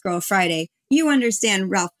His Girl Friday. You understand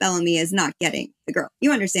Ralph Bellamy is not getting the girl.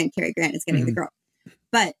 You understand Cary Grant is getting the girl.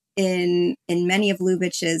 But in many of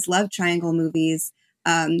Lubitsch's love triangle movies,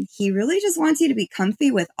 He really just wants you to be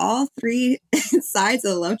comfy with all three sides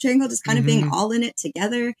of the love triangle, just kind of being all in it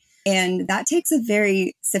together. And that takes a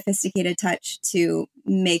very sophisticated touch to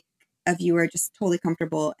make a viewer just totally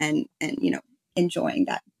comfortable and enjoying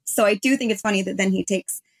that. So I do think it's funny that then he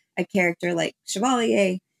takes a character like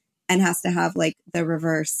Chevalier and has to have like the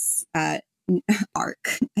reverse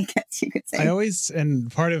arc, I guess you could say.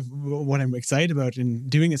 And part of what I'm excited about in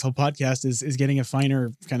doing this whole podcast is getting a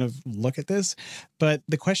finer kind of look at this. But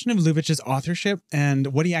the question of Lubitsch's authorship and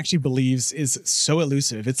what he actually believes is so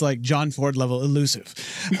elusive. It's like John Ford level elusive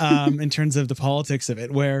in terms of the politics of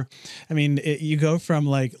it, where, I mean, you go from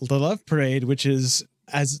like The Love Parade, which is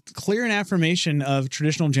as clear an affirmation of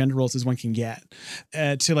traditional gender roles as one can get,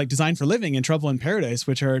 to like Design for Living and Trouble in Paradise,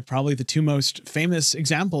 which are probably the two most famous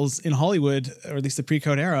examples in Hollywood, or at least the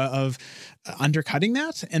pre-code era, of undercutting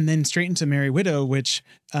that, and then straight into Merry Widow, which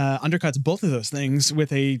undercuts both of those things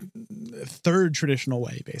with a third traditional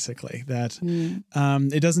way, basically, that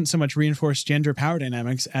it doesn't so much reinforce gender power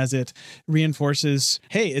dynamics as it reinforces,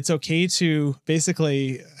 hey, it's okay to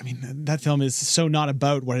basically, I mean, that film is so not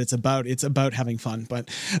about what it's about having fun, but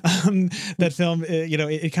that film,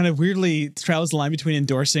 it kind of weirdly travels the line between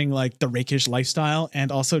endorsing like the rakish lifestyle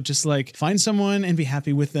and also just like find someone and be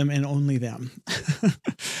happy with them and only them.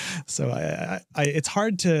 So it's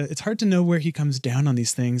hard to know where he comes down on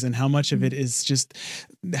these things and how much of it is just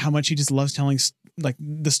how much he just loves telling like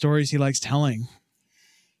the stories he likes telling.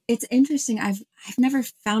 It's interesting. I've never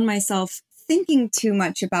found myself thinking too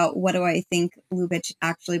much about what do I think Lubitsch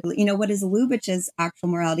actually believes. What is Lubitsch's actual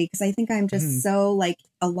morality? Because I think I'm just so like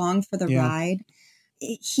along for the ride.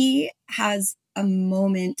 He has a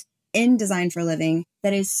moment in Design for Living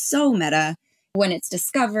that is so meta when it's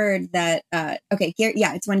discovered that,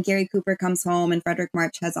 it's when Gary Cooper comes home and Frederick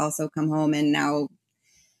March has also come home, and now,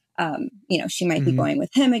 she might be going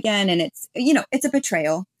with him again. And it's, it's a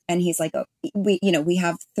betrayal. And he's like, oh, we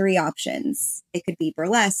have three options. It could be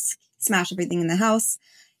burlesque, smash everything in the house.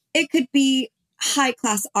 It could be high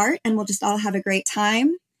class art and we'll just all have a great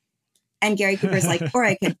time. And Gary Cooper's like, or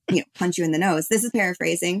I could, punch you in the nose. This is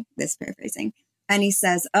paraphrasing. And he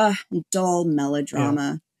says, dull melodrama.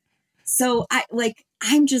 Yeah. So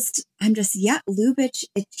I'm just, Lubitsch,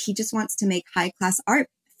 he just wants to make high class art,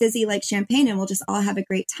 fizzy like champagne, and we'll just all have a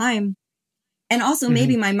great time. And also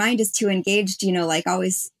maybe my mind is too engaged, like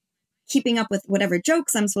always keeping up with whatever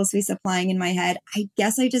jokes I'm supposed to be supplying in my head. I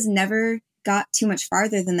guess I just never got too much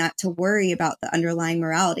farther than that to worry about the underlying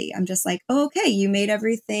morality. I'm just like, oh, okay, you made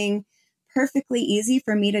everything perfectly easy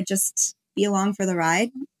for me to just be along for the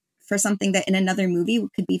ride for something that in another movie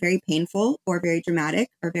could be very painful or very dramatic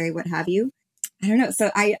or very what have you. I don't know. So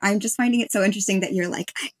I'm just finding it so interesting that you're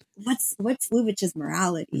like, what's Lubitsch's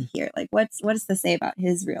morality here? Like, what does this say about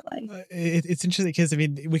his real life? It's interesting because, I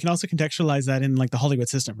mean, we can also contextualize that in like the Hollywood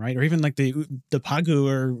system, right? Or even like the Pagu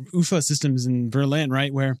or UFA systems in Berlin,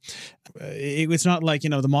 right? Where it's not like,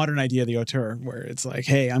 the modern idea of the auteur, where it's like,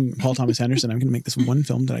 hey, I'm Paul Thomas Anderson. I'm going to make this one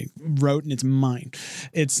film that I wrote and it's mine.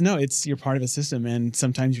 It's you're part of a system, and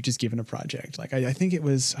sometimes you're just given a project. Like I think it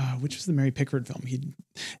was, which was the Mary Pickford film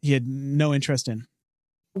he had no interest in.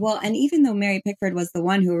 Well, and even though Mary Pickford was the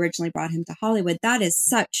one who originally brought him to Hollywood, that is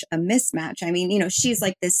such a mismatch. I mean, she's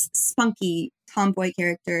like this spunky tomboy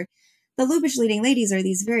character. The Lubitsch leading ladies are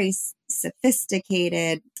these very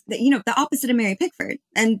sophisticated, the opposite of Mary Pickford.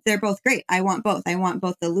 And they're both great. I want both. I want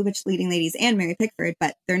both the Lubitsch leading ladies and Mary Pickford,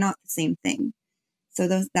 but they're not the same thing. So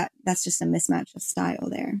that's just a mismatch of style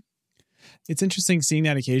there. It's interesting seeing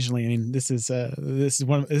that occasionally. I mean, this is a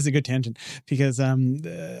good tangent because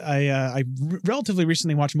I relatively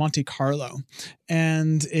recently watched Monte Carlo,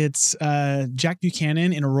 and it's Jack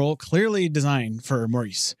Buchanan in a role clearly designed for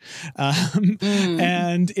Maurice,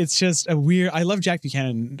 and it's just a weird. I love Jack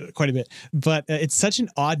Buchanan quite a bit, but it's such an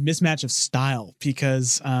odd mismatch of style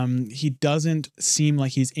because he doesn't seem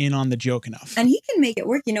like he's in on the joke enough, and he can make it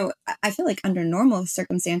work. I feel like under normal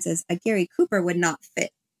circumstances, a Gary Cooper would not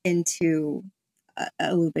fit into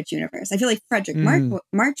a Lubitsch universe. I feel like Frederick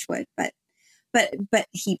March would, but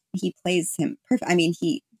he plays him perfect. I mean,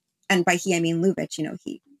 and by he I mean Lubitsch.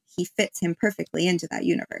 He fits him perfectly into that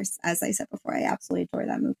universe. As I said before, I absolutely adore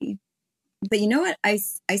that movie. But you know what? I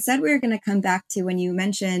said we were going to come back to when you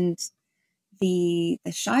mentioned the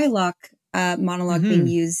Shylock monologue being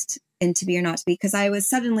used in To Be or Not to Be, because I was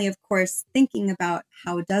suddenly, of course, thinking about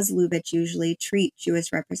how does Lubitsch usually treat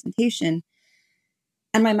Jewish representation.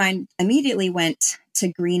 And my mind immediately went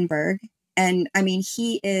to Greenberg. And I mean,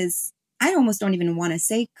 he is, I almost don't even want to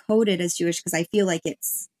say coded as Jewish because I feel like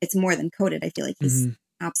it's more than coded. I feel like he's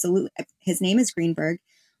absolutely, his name is Greenberg.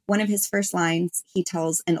 One of his first lines, he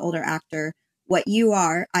tells an older actor, "What you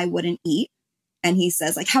are, I wouldn't eat." And he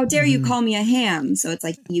says, like, how dare you call me a ham? So it's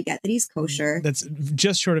like, you get that he's kosher. That's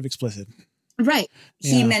just short of explicit. Right.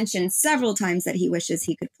 Yeah. He mentioned several times that he wishes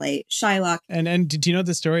he could play Shylock. And do you know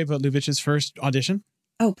the story about Lubitsch's first audition?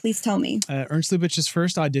 Oh, please tell me. Ernst Lubitsch's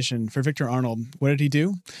first audition for Victor Arnold. What did he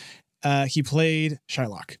do? He played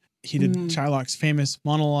Shylock. He did Shylock's famous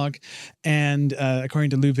monologue, and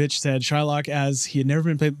according to Lubitsch, said Shylock as he had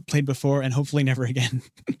never been played before, and hopefully never again.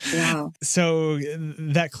 Wow! So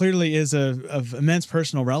that clearly is of immense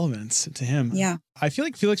personal relevance to him. Yeah, I feel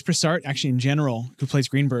like Felix Broussard, actually in general, who plays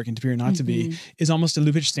Greenberg in To Be or Not to Be, is almost a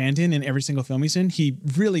Lubitsch stand-in in every single film he's in. He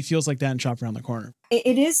really feels like that in Chop Around the Corner.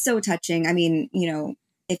 It is so touching. I mean,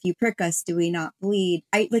 if you prick us, do we not bleed?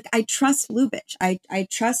 I trust Lubitsch. I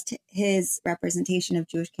trust his representation of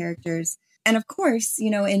Jewish characters. And of course,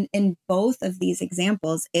 in both of these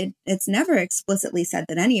examples, it's never explicitly said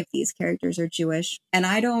that any of these characters are Jewish. And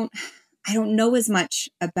I don't know as much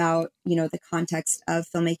about, the context of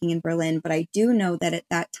filmmaking in Berlin, but I do know that at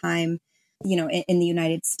that time, in the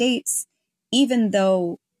United States, even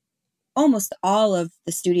though almost all of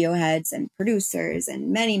the studio heads and producers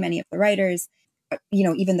and many, many of the writers,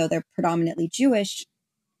 even though they're predominantly Jewish,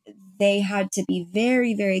 they had to be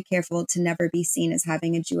very, very careful to never be seen as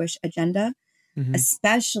having a Jewish agenda,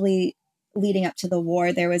 especially leading up to the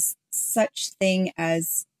war. There was such thing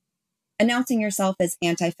as announcing yourself as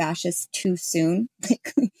anti-fascist too soon,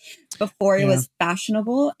 before it was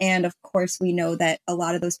fashionable. And of course, we know that a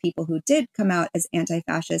lot of those people who did come out as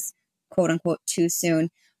anti-fascists, quote unquote, too soon,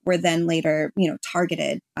 were then later,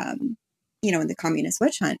 targeted, in the communist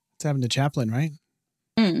witch hunt. It's happened to Chaplin, right?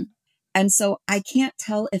 And so I can't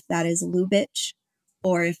tell if that is Lubitsch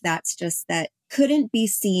or if that's just that couldn't be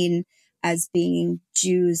seen as being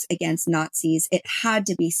Jews against Nazis. It had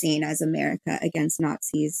to be seen as America against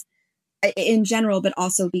Nazis in general, but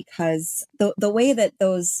also because the way that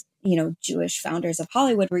those, Jewish founders of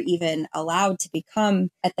Hollywood were even allowed to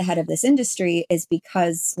become at the head of this industry is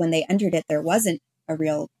because when they entered it, there wasn't a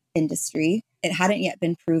real industry. It hadn't yet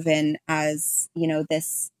been proven as,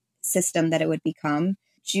 this system that it would become.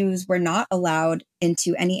 Jews were not allowed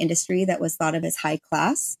into any industry that was thought of as high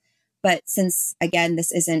class. But since, again,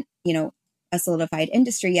 this isn't, a solidified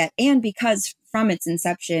industry yet, and because from its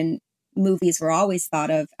inception, movies were always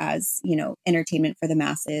thought of as, entertainment for the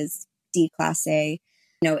masses, D-class A,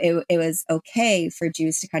 it was okay for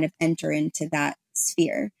Jews to kind of enter into that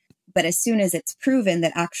sphere. But as soon as it's proven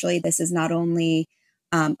that actually this is not only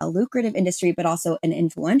a lucrative industry, but also an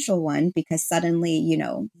influential one, because suddenly,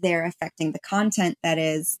 they're affecting the content that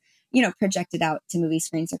is, projected out to movie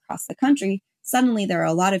screens across the country. Suddenly, there are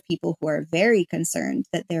a lot of people who are very concerned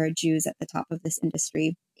that there are Jews at the top of this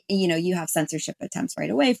industry. You have censorship attempts right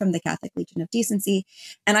away from the Catholic Legion of Decency.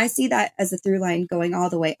 And I see that as a through line going all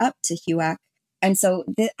the way up to HUAC. And so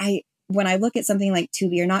when I look at something like To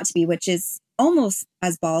Be or Not to Be, which is almost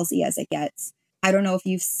as ballsy as it gets, I don't know if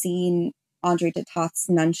you've seen Andre de Toth's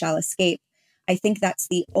None Shall Escape. I think that's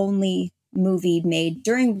the only movie made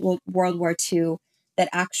during World War II that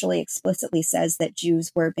actually explicitly says that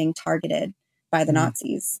Jews were being targeted by the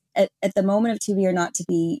Nazis. At the moment of To Be or Not to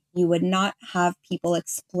Be, you would not have people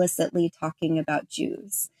explicitly talking about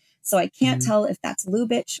Jews. So I can't tell if that's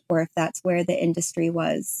Lubitsch or if that's where the industry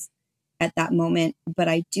was at that moment. But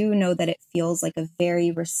I do know that it feels like a very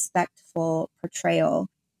respectful portrayal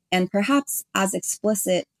and perhaps as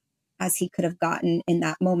explicit as he could have gotten in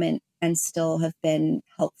that moment and still have been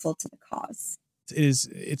helpful to the cause.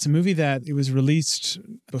 It's a movie that it was released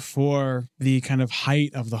before the kind of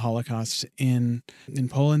height of the Holocaust in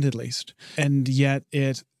Poland, at least. And yet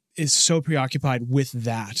it is so preoccupied with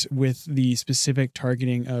the specific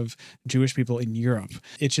targeting of Jewish people in Europe.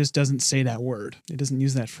 It just doesn't say that word. It doesn't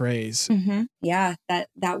use that phrase. Yeah,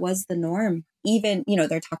 that was the norm. Even,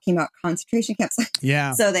 they're talking about concentration camps.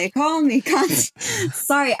 Yeah. So they call me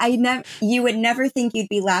sorry, you would never think you'd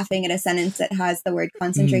be laughing at a sentence that has the word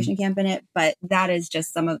concentration camp in it, but that is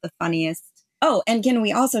just some of the funniest. Oh, and can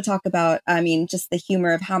we also talk about, just the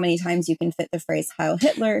humor of how many times you can fit the phrase Heil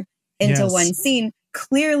Hitler into one scene.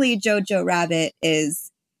 Clearly, Jojo Rabbit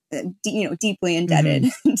is, deeply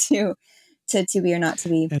indebted to Be or Not to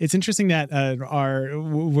Be. It's interesting that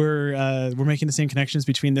we're making the same connections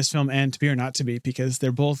between this film and To Be or Not to Be, because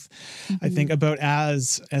they're both, I think, about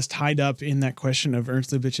as tied up in that question of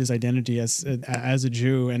Ernst Lubitsch's identity as a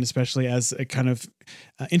Jew, and especially as a kind of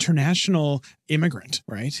international immigrant,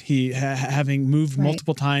 right? He having moved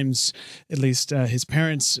multiple times, at least his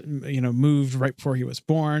parents, moved right before he was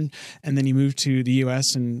born, and then he moved to the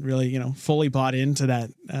U.S. and really, fully bought into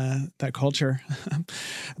that culture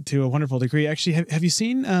to a wonderful degree. agree. Actually, have you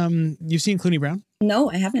seen you've seen Clooney Brown?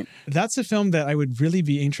 No, I haven't. That's a film that I would really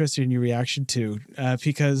be interested in your reaction to,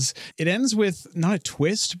 because it ends with not a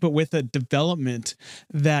twist, but with a development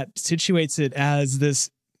that situates it as this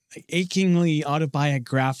achingly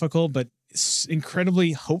autobiographical, but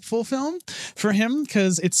incredibly hopeful film for him,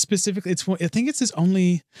 because I think it's his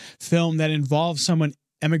only film that involves someone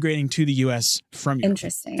emigrating to the U.S. from Europe.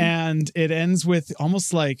 Interesting. And it ends with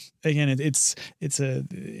almost like, again,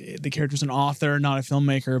 the character's an author, not a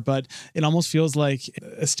filmmaker, but it almost feels like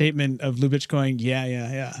a statement of Lubitsch going,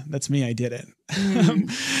 yeah, that's me, I did it.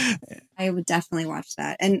 I would definitely watch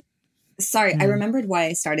that. And sorry, I remembered why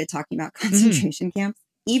I started talking about concentration camps.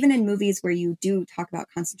 Even in movies where you do talk about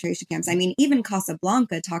concentration camps, I mean, even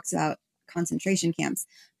Casablanca talks about concentration camps,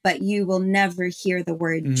 but you will never hear the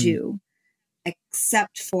word Jew,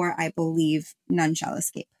 except for, I believe, None Shall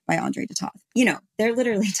Escape by Andre de Toth. You know, they're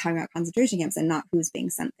literally talking about concentration camps and not who's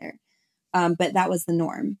being sent there. But that was the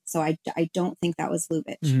norm. So I don't think that was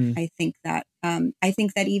Lubitsch. I think that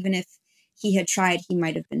even if he had tried, he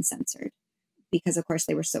might have been censored, because of course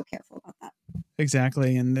they were so careful about that.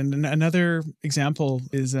 Exactly. And then another example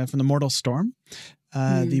is from The Mortal Storm,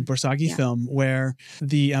 the Borsagi film, where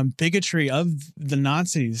the bigotry of the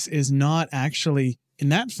Nazis is not actually in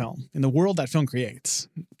that film, in the world that film creates.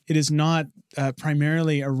 It is not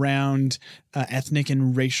primarily around ethnic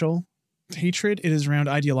and racial hatred. It is around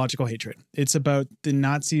ideological hatred. It's about the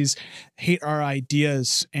Nazis hate our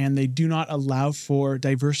ideas, and they do not allow for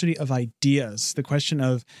diversity of ideas. The question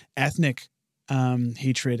of ethnic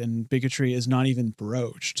hatred and bigotry is not even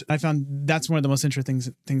broached. I found that's one of the most interesting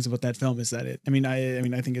things about that film, is that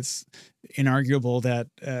I think it's inarguable that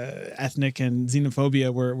ethnic and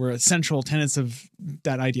xenophobia were essential tenets of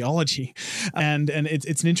that ideology, and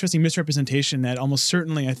it's an interesting misrepresentation that almost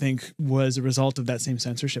certainly, I think, was a result of that same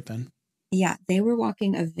censorship then. Yeah, they were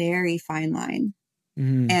walking a very fine line.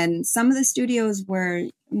 And some of the studios were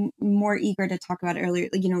more eager to talk about it earlier,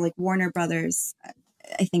 like Warner Brothers.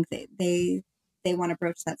 I think they want to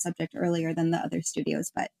broach that subject earlier than the other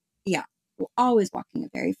studios, but yeah, we're always walking a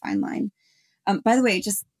very fine line. By the way,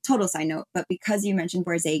 just total side note, but because you mentioned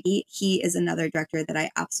Borzage, he is another director that I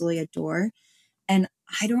absolutely adore. And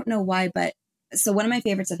I don't know why, but so one of my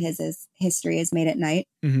favorites of his is History is Made at Night.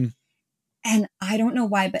 And I don't know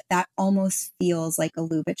why, but that almost feels like a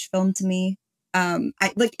Lubitsch film to me.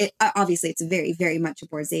 Obviously it's very, very much a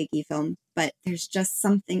Borzage film, but there's just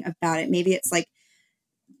something about it. Maybe it's like,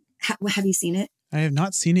 have you seen it? I have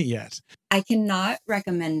not seen it yet. I cannot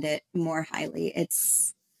recommend it more highly.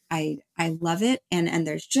 I love it. And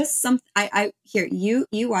there's just something here,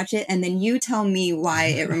 you watch it and then you tell me why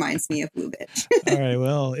it reminds me of Lubitsch. All right.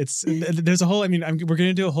 Well, there's a whole, we're going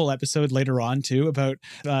to do a whole episode later on too about,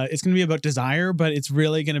 it's going to be about desire, but it's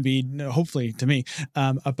really going to be, hopefully to me,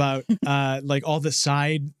 about like all the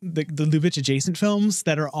Lubitsch adjacent films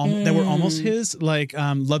that are that were almost his, like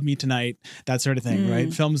Love Me Tonight, that sort of thing,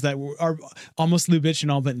 right? Films that are almost Lubitsch in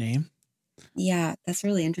all but name. Yeah, that's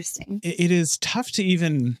really interesting. It is tough to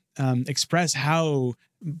even express how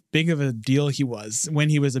big of a deal he was when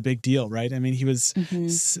he was a big deal, right? I mean, he was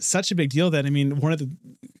such a big deal that,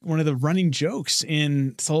 one of the running jokes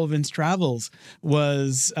in Sullivan's Travels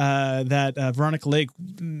was that Veronica Lake,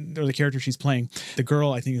 or the character she's playing, the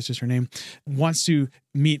girl, I think is just her name, wants to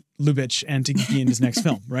meet Lubitsch and to be in his next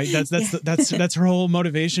film, right? That's her whole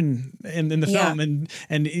motivation in the film, and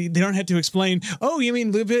they don't have to explain, oh, you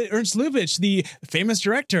mean Ernst Lubitsch, the famous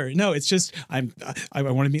director? No, it's just I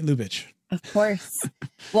want to meet Lubitsch. Of course.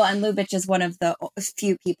 Well, and Lubitsch is one of the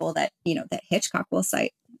few people that that Hitchcock will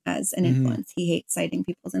cite as an influence. He hates citing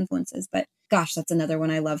people's influences, but gosh, that's another one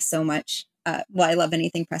I love so much. I love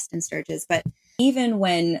anything Preston Sturges, but even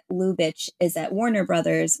when Lubitsch is at Warner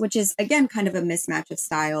Brothers, which is again kind of a mismatch of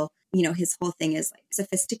style, his whole thing is like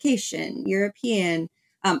sophistication, European.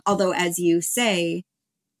 Although, as you say,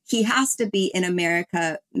 he has to be in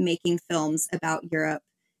America making films about Europe,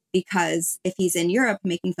 because if he's in Europe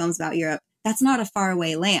making films about Europe, that's not a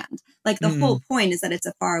faraway land. Like the whole point is that it's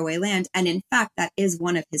a faraway land. And in fact, that is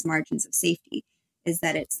one of his margins of safety, is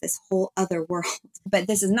that it's this whole other world. But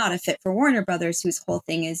this is not a fit for Warner Brothers, whose whole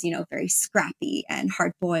thing is, very scrappy and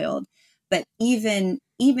hard boiled. But even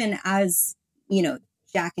as,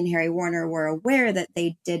 Jack and Harry Warner were aware that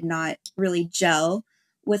they did not really gel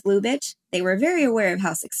with Lubitsch, they were very aware of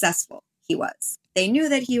how successful he was. They knew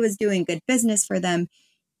that he was doing good business for them,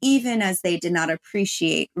 even as they did not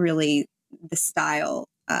appreciate really the style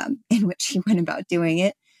in which he went about doing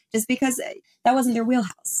it, just because that wasn't their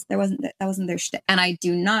wheelhouse. That wasn't their shtick. And I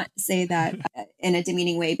do not say that in a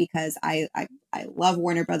demeaning way, because I love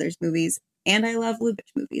Warner Brothers movies. and I love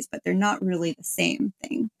Lubitsch movies, but they're not really the same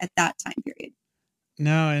thing at that time period.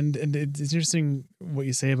 No, and it's interesting what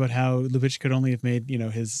you say about how Lubitsch could only have made,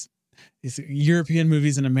 his European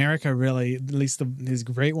movies in America, really, at least his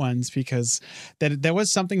great ones, because that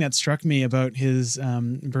was something that struck me about his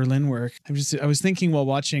Berlin work. I was thinking while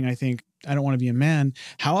watching, I think, I Don't Want to Be a Man,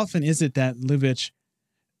 how often is it that Lubitsch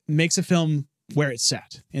makes a film where it's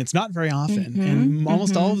set? And it's not very often. And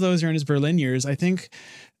almost all of those are in his Berlin years. I think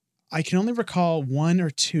I can only recall one or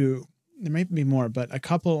two. There might be more, but a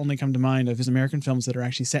couple only come to mind of his American films that are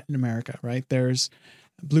actually set in America, right? There's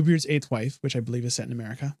Bluebeard's Eighth Wife, which I believe is set in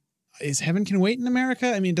America. Is Heaven Can Wait in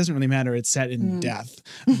America? I mean, it doesn't really matter. It's set in death.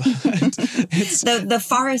 But it's the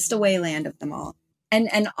farthest away land of them all.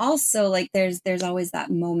 And also, like, there's always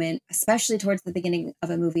that moment, especially towards the beginning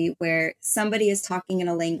of a movie, where somebody is talking in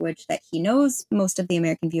a language that he knows most of the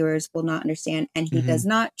American viewers will not understand, and he does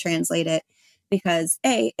not translate it. Because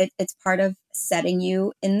it's part of setting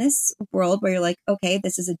you in this world where you're like, okay,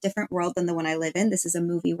 this is a different world than the one I live in. This is a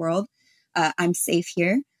movie world. I'm safe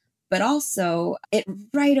here. But also, it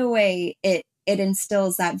right away, it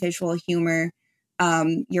instills that visual humor.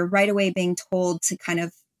 You're right away being told to kind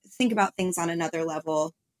of think about things on another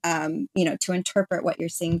level, to interpret what you're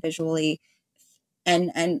seeing visually,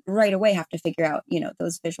 and right away have to figure out,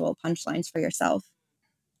 those visual punchlines for yourself.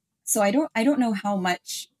 So I don't know how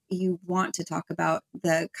much you want to talk about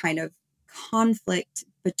the kind of conflict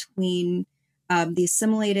between the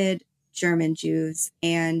assimilated German Jews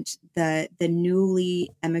and the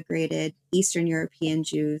newly emigrated Eastern European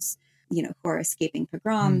Jews, who are escaping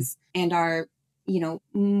pogroms and are,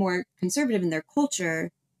 more conservative in their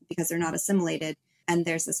culture because they're not assimilated. And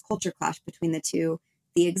there's this culture clash between the two.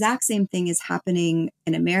 The exact same thing is happening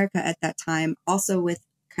in America at that time, also with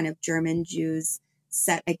kind of German Jews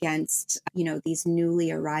set against, these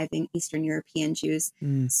newly arriving Eastern European Jews.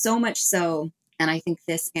 So much so, and I think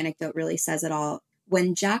this anecdote really says it all,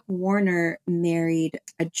 when Jack Warner married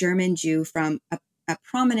a German Jew from a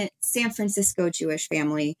prominent San Francisco Jewish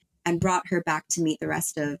family and brought her back to meet the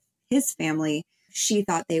rest of his family, she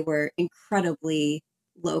thought they were incredibly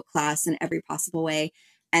low class in every possible way.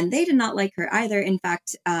 And they did not like her either. In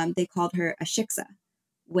fact, they called her a shiksa,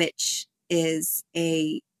 which is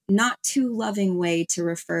a not too loving way to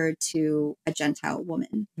refer to a Gentile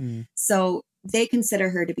woman. So they consider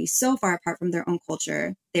her to be so far apart from their own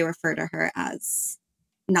culture, they refer to her as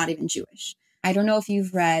not even Jewish. I don't know if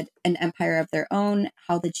you've read An Empire of Their Own,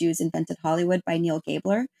 How the Jews Invented Hollywood by Neil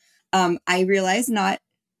Gabler. I realize not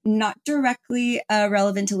directly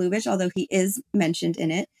relevant to Lubitsch, although he is mentioned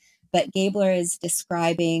in it. But Gabler is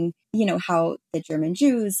describing, how the German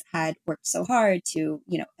Jews had worked so hard to,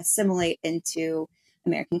 assimilate into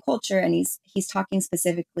American culture. And he's talking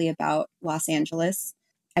specifically about Los Angeles,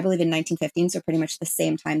 I believe in 1915, so pretty much the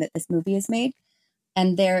same time that this movie is made.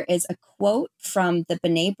 And there is a quote from the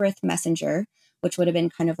B'nai B'rith Messenger, which would have been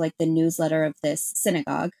kind of like the newsletter of this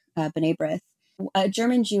synagogue, B'nai B'rith. A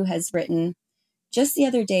German Jew has written, "Just the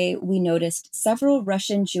other day, we noticed several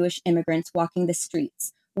Russian Jewish immigrants walking the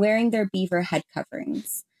streets, wearing their beaver head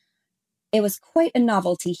coverings. It was quite a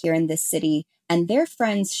novelty here in this city, and their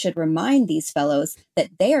friends should remind these fellows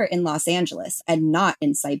that they are in Los Angeles and not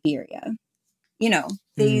in Siberia."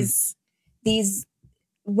 These,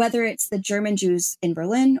 whether it's the German Jews in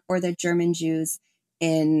Berlin or the German Jews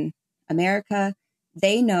in America,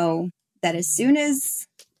 they know that as soon as,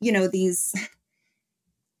 these,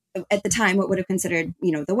 at the time, what would have considered,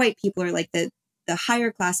 the white people or like the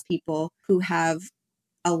higher class people who have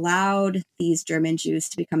allowed these German Jews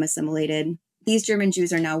to become assimilated, these German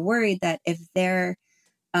Jews are now worried that if they're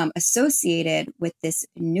associated with this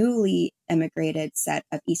newly immigrated set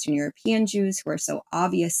of Eastern European Jews who are so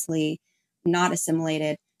obviously not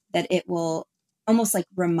assimilated, that it will almost like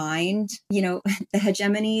remind, the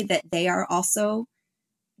hegemony that they are also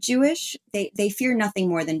Jewish. They fear nothing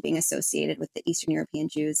more than being associated with the Eastern European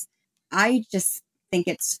Jews. I just think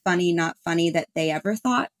it's funny, not funny, that they ever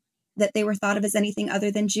thought that they were thought of as anything other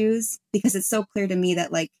than Jews, because it's so clear to me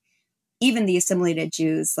that like even the assimilated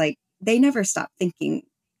Jews, like they never stopped thinking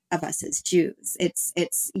of us as Jews.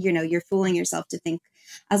 It's you're fooling yourself to think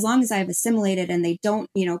as long as I've assimilated and they don't,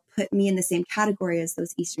 put me in the same category as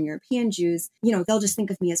those Eastern European Jews, they'll just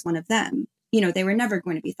think of me as one of them. They were never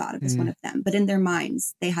going to be thought of as one of them, but in their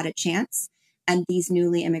minds, they had a chance. And these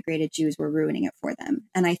newly immigrated Jews were ruining it for them.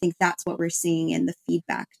 And I think that's what we're seeing in the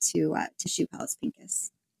feedback to Shoe Palace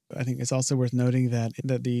Pinkus. I think it's also worth noting that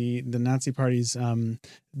the Nazi party's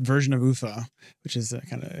version of UFA, which is a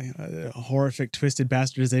kind of a horrific, twisted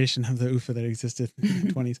bastardization of the UFA that existed in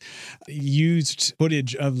the 20s, used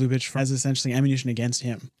footage of Lubitsch as essentially ammunition against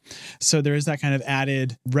him. So there is that kind of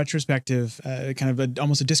added retrospective,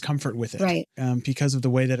 almost a discomfort with it. Right. Because of the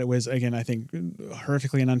way that it was, again, I think,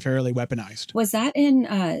 horrifically and unfairly weaponized. Was that in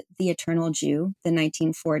The Eternal Jew, the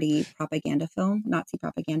 1940 propaganda film, Nazi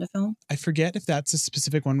propaganda film? I forget if that's a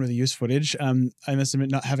specific one where they use footage. I must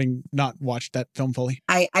admit not watched that film fully.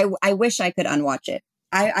 I wish I could unwatch it.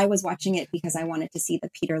 I was watching it because I wanted to see the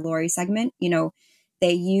Peter Lorre segment. You know,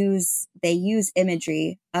 they use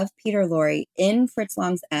imagery of Peter Lorre in Fritz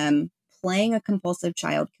Lang's M playing a compulsive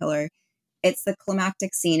child killer. It's the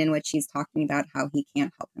climactic scene in which he's talking about how he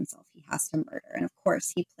can't help himself. He has to murder. And of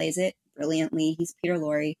course, he plays it brilliantly. He's Peter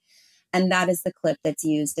Lorre. And that is the clip that's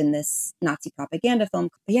used in this Nazi propaganda film.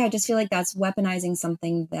 But yeah, I just feel like that's weaponizing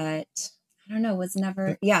something that, I don't know, was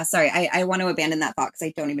never... Yeah, sorry. I want to abandon that thought because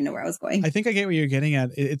I don't even know where I was going. I think I get what you're getting at.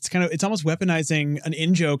 It's almost weaponizing an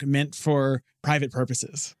in-joke meant for private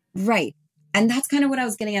purposes. Right. And that's kind of what I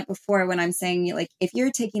was getting at before when I'm saying, like, if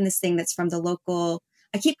you're taking this thing that's from the local...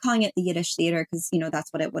 I keep calling it the Yiddish theater because, you know,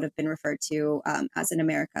 that's what it would have been referred to as in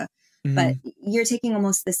America. Mm-hmm. But you're taking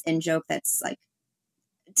almost this in-joke that's like,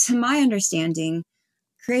 to my understanding,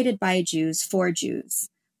 created by Jews for Jews.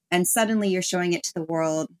 And suddenly you're showing it to the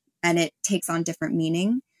world and it takes on different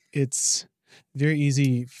meaning. It's very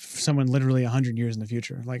easy for someone literally 100 years in the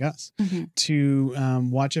future, like us, to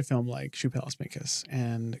watch a film like Jaffe Pinkus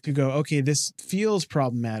and to go, okay, this feels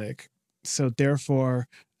problematic. So therefore,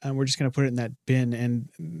 we're just going to put it in that bin.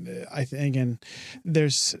 And I think, again,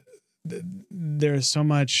 there's so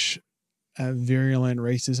much virulent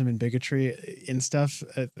racism and bigotry in stuff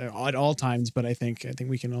at all times. But I think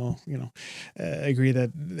we can all, agree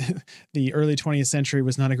that the early 20th century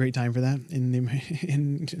was not a great time for that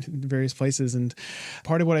in various places. And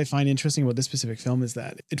part of what I find interesting about this specific film is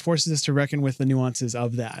that it forces us to reckon with the nuances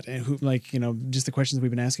of that. And who, just the questions we've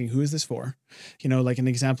been asking, who is this for? Like an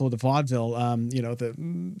example of the vaudeville,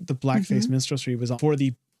 the blackface minstrelsy was for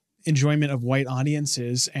the enjoyment of white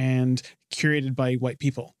audiences and curated by white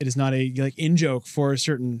people. It is not a in-joke for a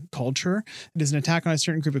certain culture. It is an attack on a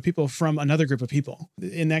certain group of people from another group of people.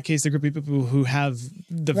 In that case, the group of people who have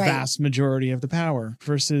the vast majority of the power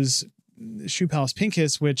versus Jaffe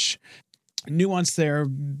Pinkus, which nuance there,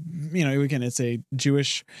 again, it's a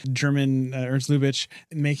Jewish German Ernst Lubitsch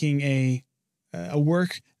making a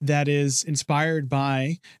work that is inspired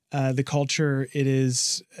by the culture it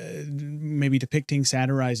is maybe depicting,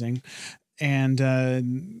 satirizing, and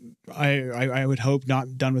I would hope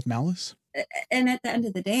not done with malice. And at the end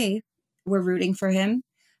of the day, we're rooting for him.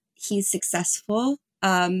 He's successful.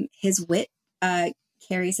 His wit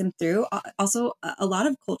carries him through. Also, a lot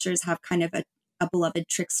of cultures have kind of a beloved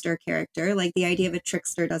trickster character. Like the idea of a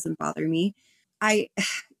trickster doesn't bother me. A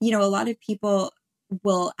lot of people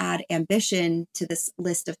will add ambition to this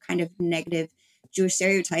list of kind of negative Jewish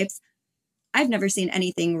stereotypes. I've never seen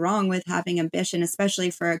anything wrong with having ambition, especially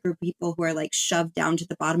for a group of people who are like shoved down to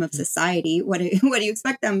the bottom of society. What do you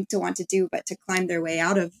expect them to want to do but to climb their way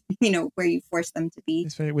out of, where you force them to be?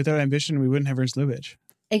 Without ambition, we wouldn't have Ernst Lubitsch.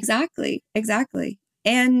 Exactly.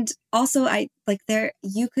 And also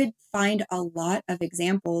you could find a lot of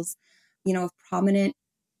examples, of prominent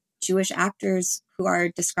Jewish actors who are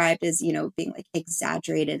described as, being like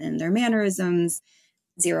exaggerated in their mannerisms.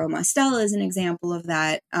 Zero Mostel is an example of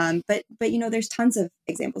that. But there's tons of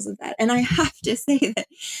examples of that. And I have to say that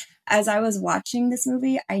as I was watching this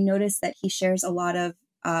movie, I noticed that he shares a lot of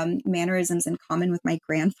mannerisms in common with my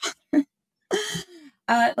grandfather.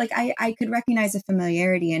 I could recognize a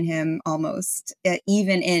familiarity in him almost,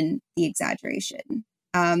 even in the exaggeration.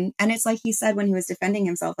 And it's like he said when he was defending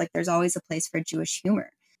himself, like there's always a place for Jewish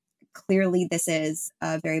humor. Clearly, this is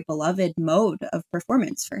a very beloved mode of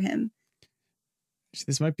performance for him.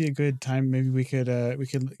 This might be a good time. Maybe we could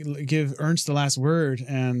give Ernst the last word.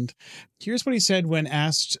 And here's what he said when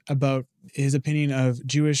asked about his opinion of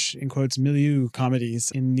Jewish, in quotes, milieu comedies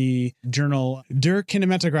in the journal Der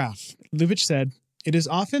Kinematograph. Lubitsch said, "It is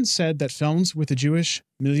often said that films with a Jewish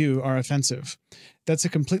milieu are offensive. That's a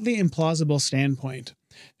completely implausible standpoint.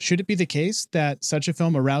 Should it be the case that such a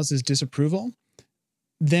film arouses disapproval,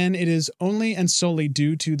 then it is only and solely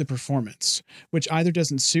due to the performance, which either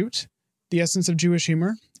doesn't suit the essence of Jewish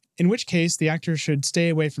humor, in which case the actor should stay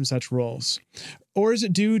away from such roles, or is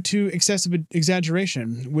it due to excessive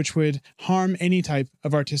exaggeration, which would harm any type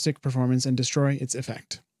of artistic performance and destroy its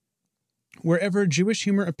effect. Wherever Jewish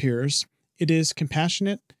humor appears, it is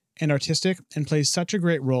compassionate and artistic and plays such a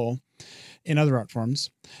great role in other art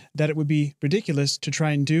forms that it would be ridiculous to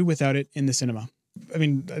try and do without it in the cinema." I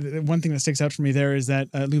mean, one thing that sticks out for me there is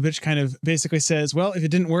that Lubitsch kind of basically says, well, if it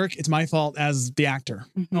didn't work, it's my fault as the actor.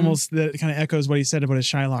 Mhm. Almost that kind of echoes what he said about his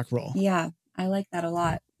Shylock role. Yeah, I like that a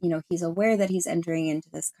lot. You know, he's aware that he's entering into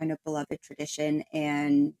this kind of beloved tradition,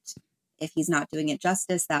 and if he's not doing it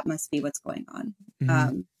justice, that must be what's going on.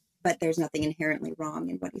 Mhm. But there's nothing inherently wrong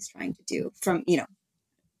in what he's trying to do from, you know,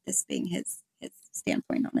 this being his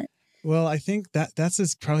standpoint on it. Well, I think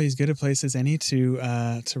that's probably as good a place as any to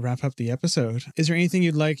wrap up the episode. Is there anything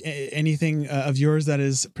you'd like, anything of yours that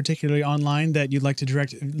is particularly online that you'd like to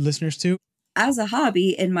direct listeners to? As a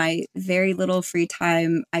hobby, in my very little free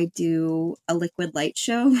time, I do a liquid light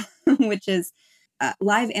show, which is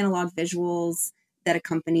live analog visuals that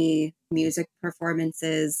accompany music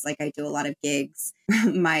performances. Like, I do a lot of gigs.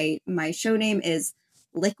 My show name is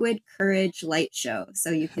Liquid Courage Light Show. So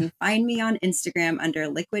you can find me on Instagram under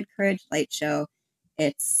Liquid Courage Light Show.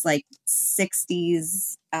 It's like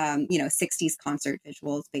 60s, 60s concert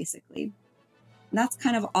visuals, basically. And that's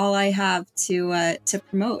kind of all I have to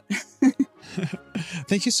promote.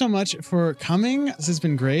 Thank you so much for coming. This has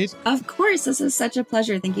been great. Of course, this is such a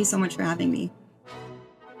pleasure. Thank you so much for having me.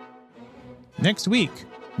 Next week,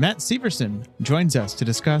 Matt Severson joins us to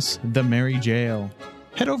discuss The Merry Jail.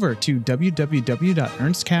 Head over to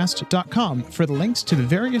www.ernstcast.com for the links to the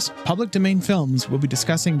various public domain films we'll be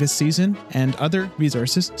discussing this season and other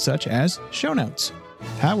resources such as show notes.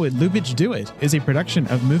 How Would Lubitsch Do It is a production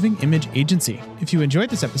of Moving Image Agency. If you enjoyed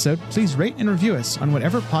this episode, please rate and review us on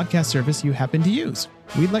whatever podcast service you happen to use.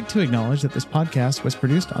 We'd like to acknowledge that this podcast was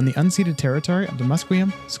produced on the unceded territory of the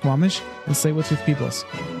Musqueam, Squamish, and Tsleil-Waututh peoples.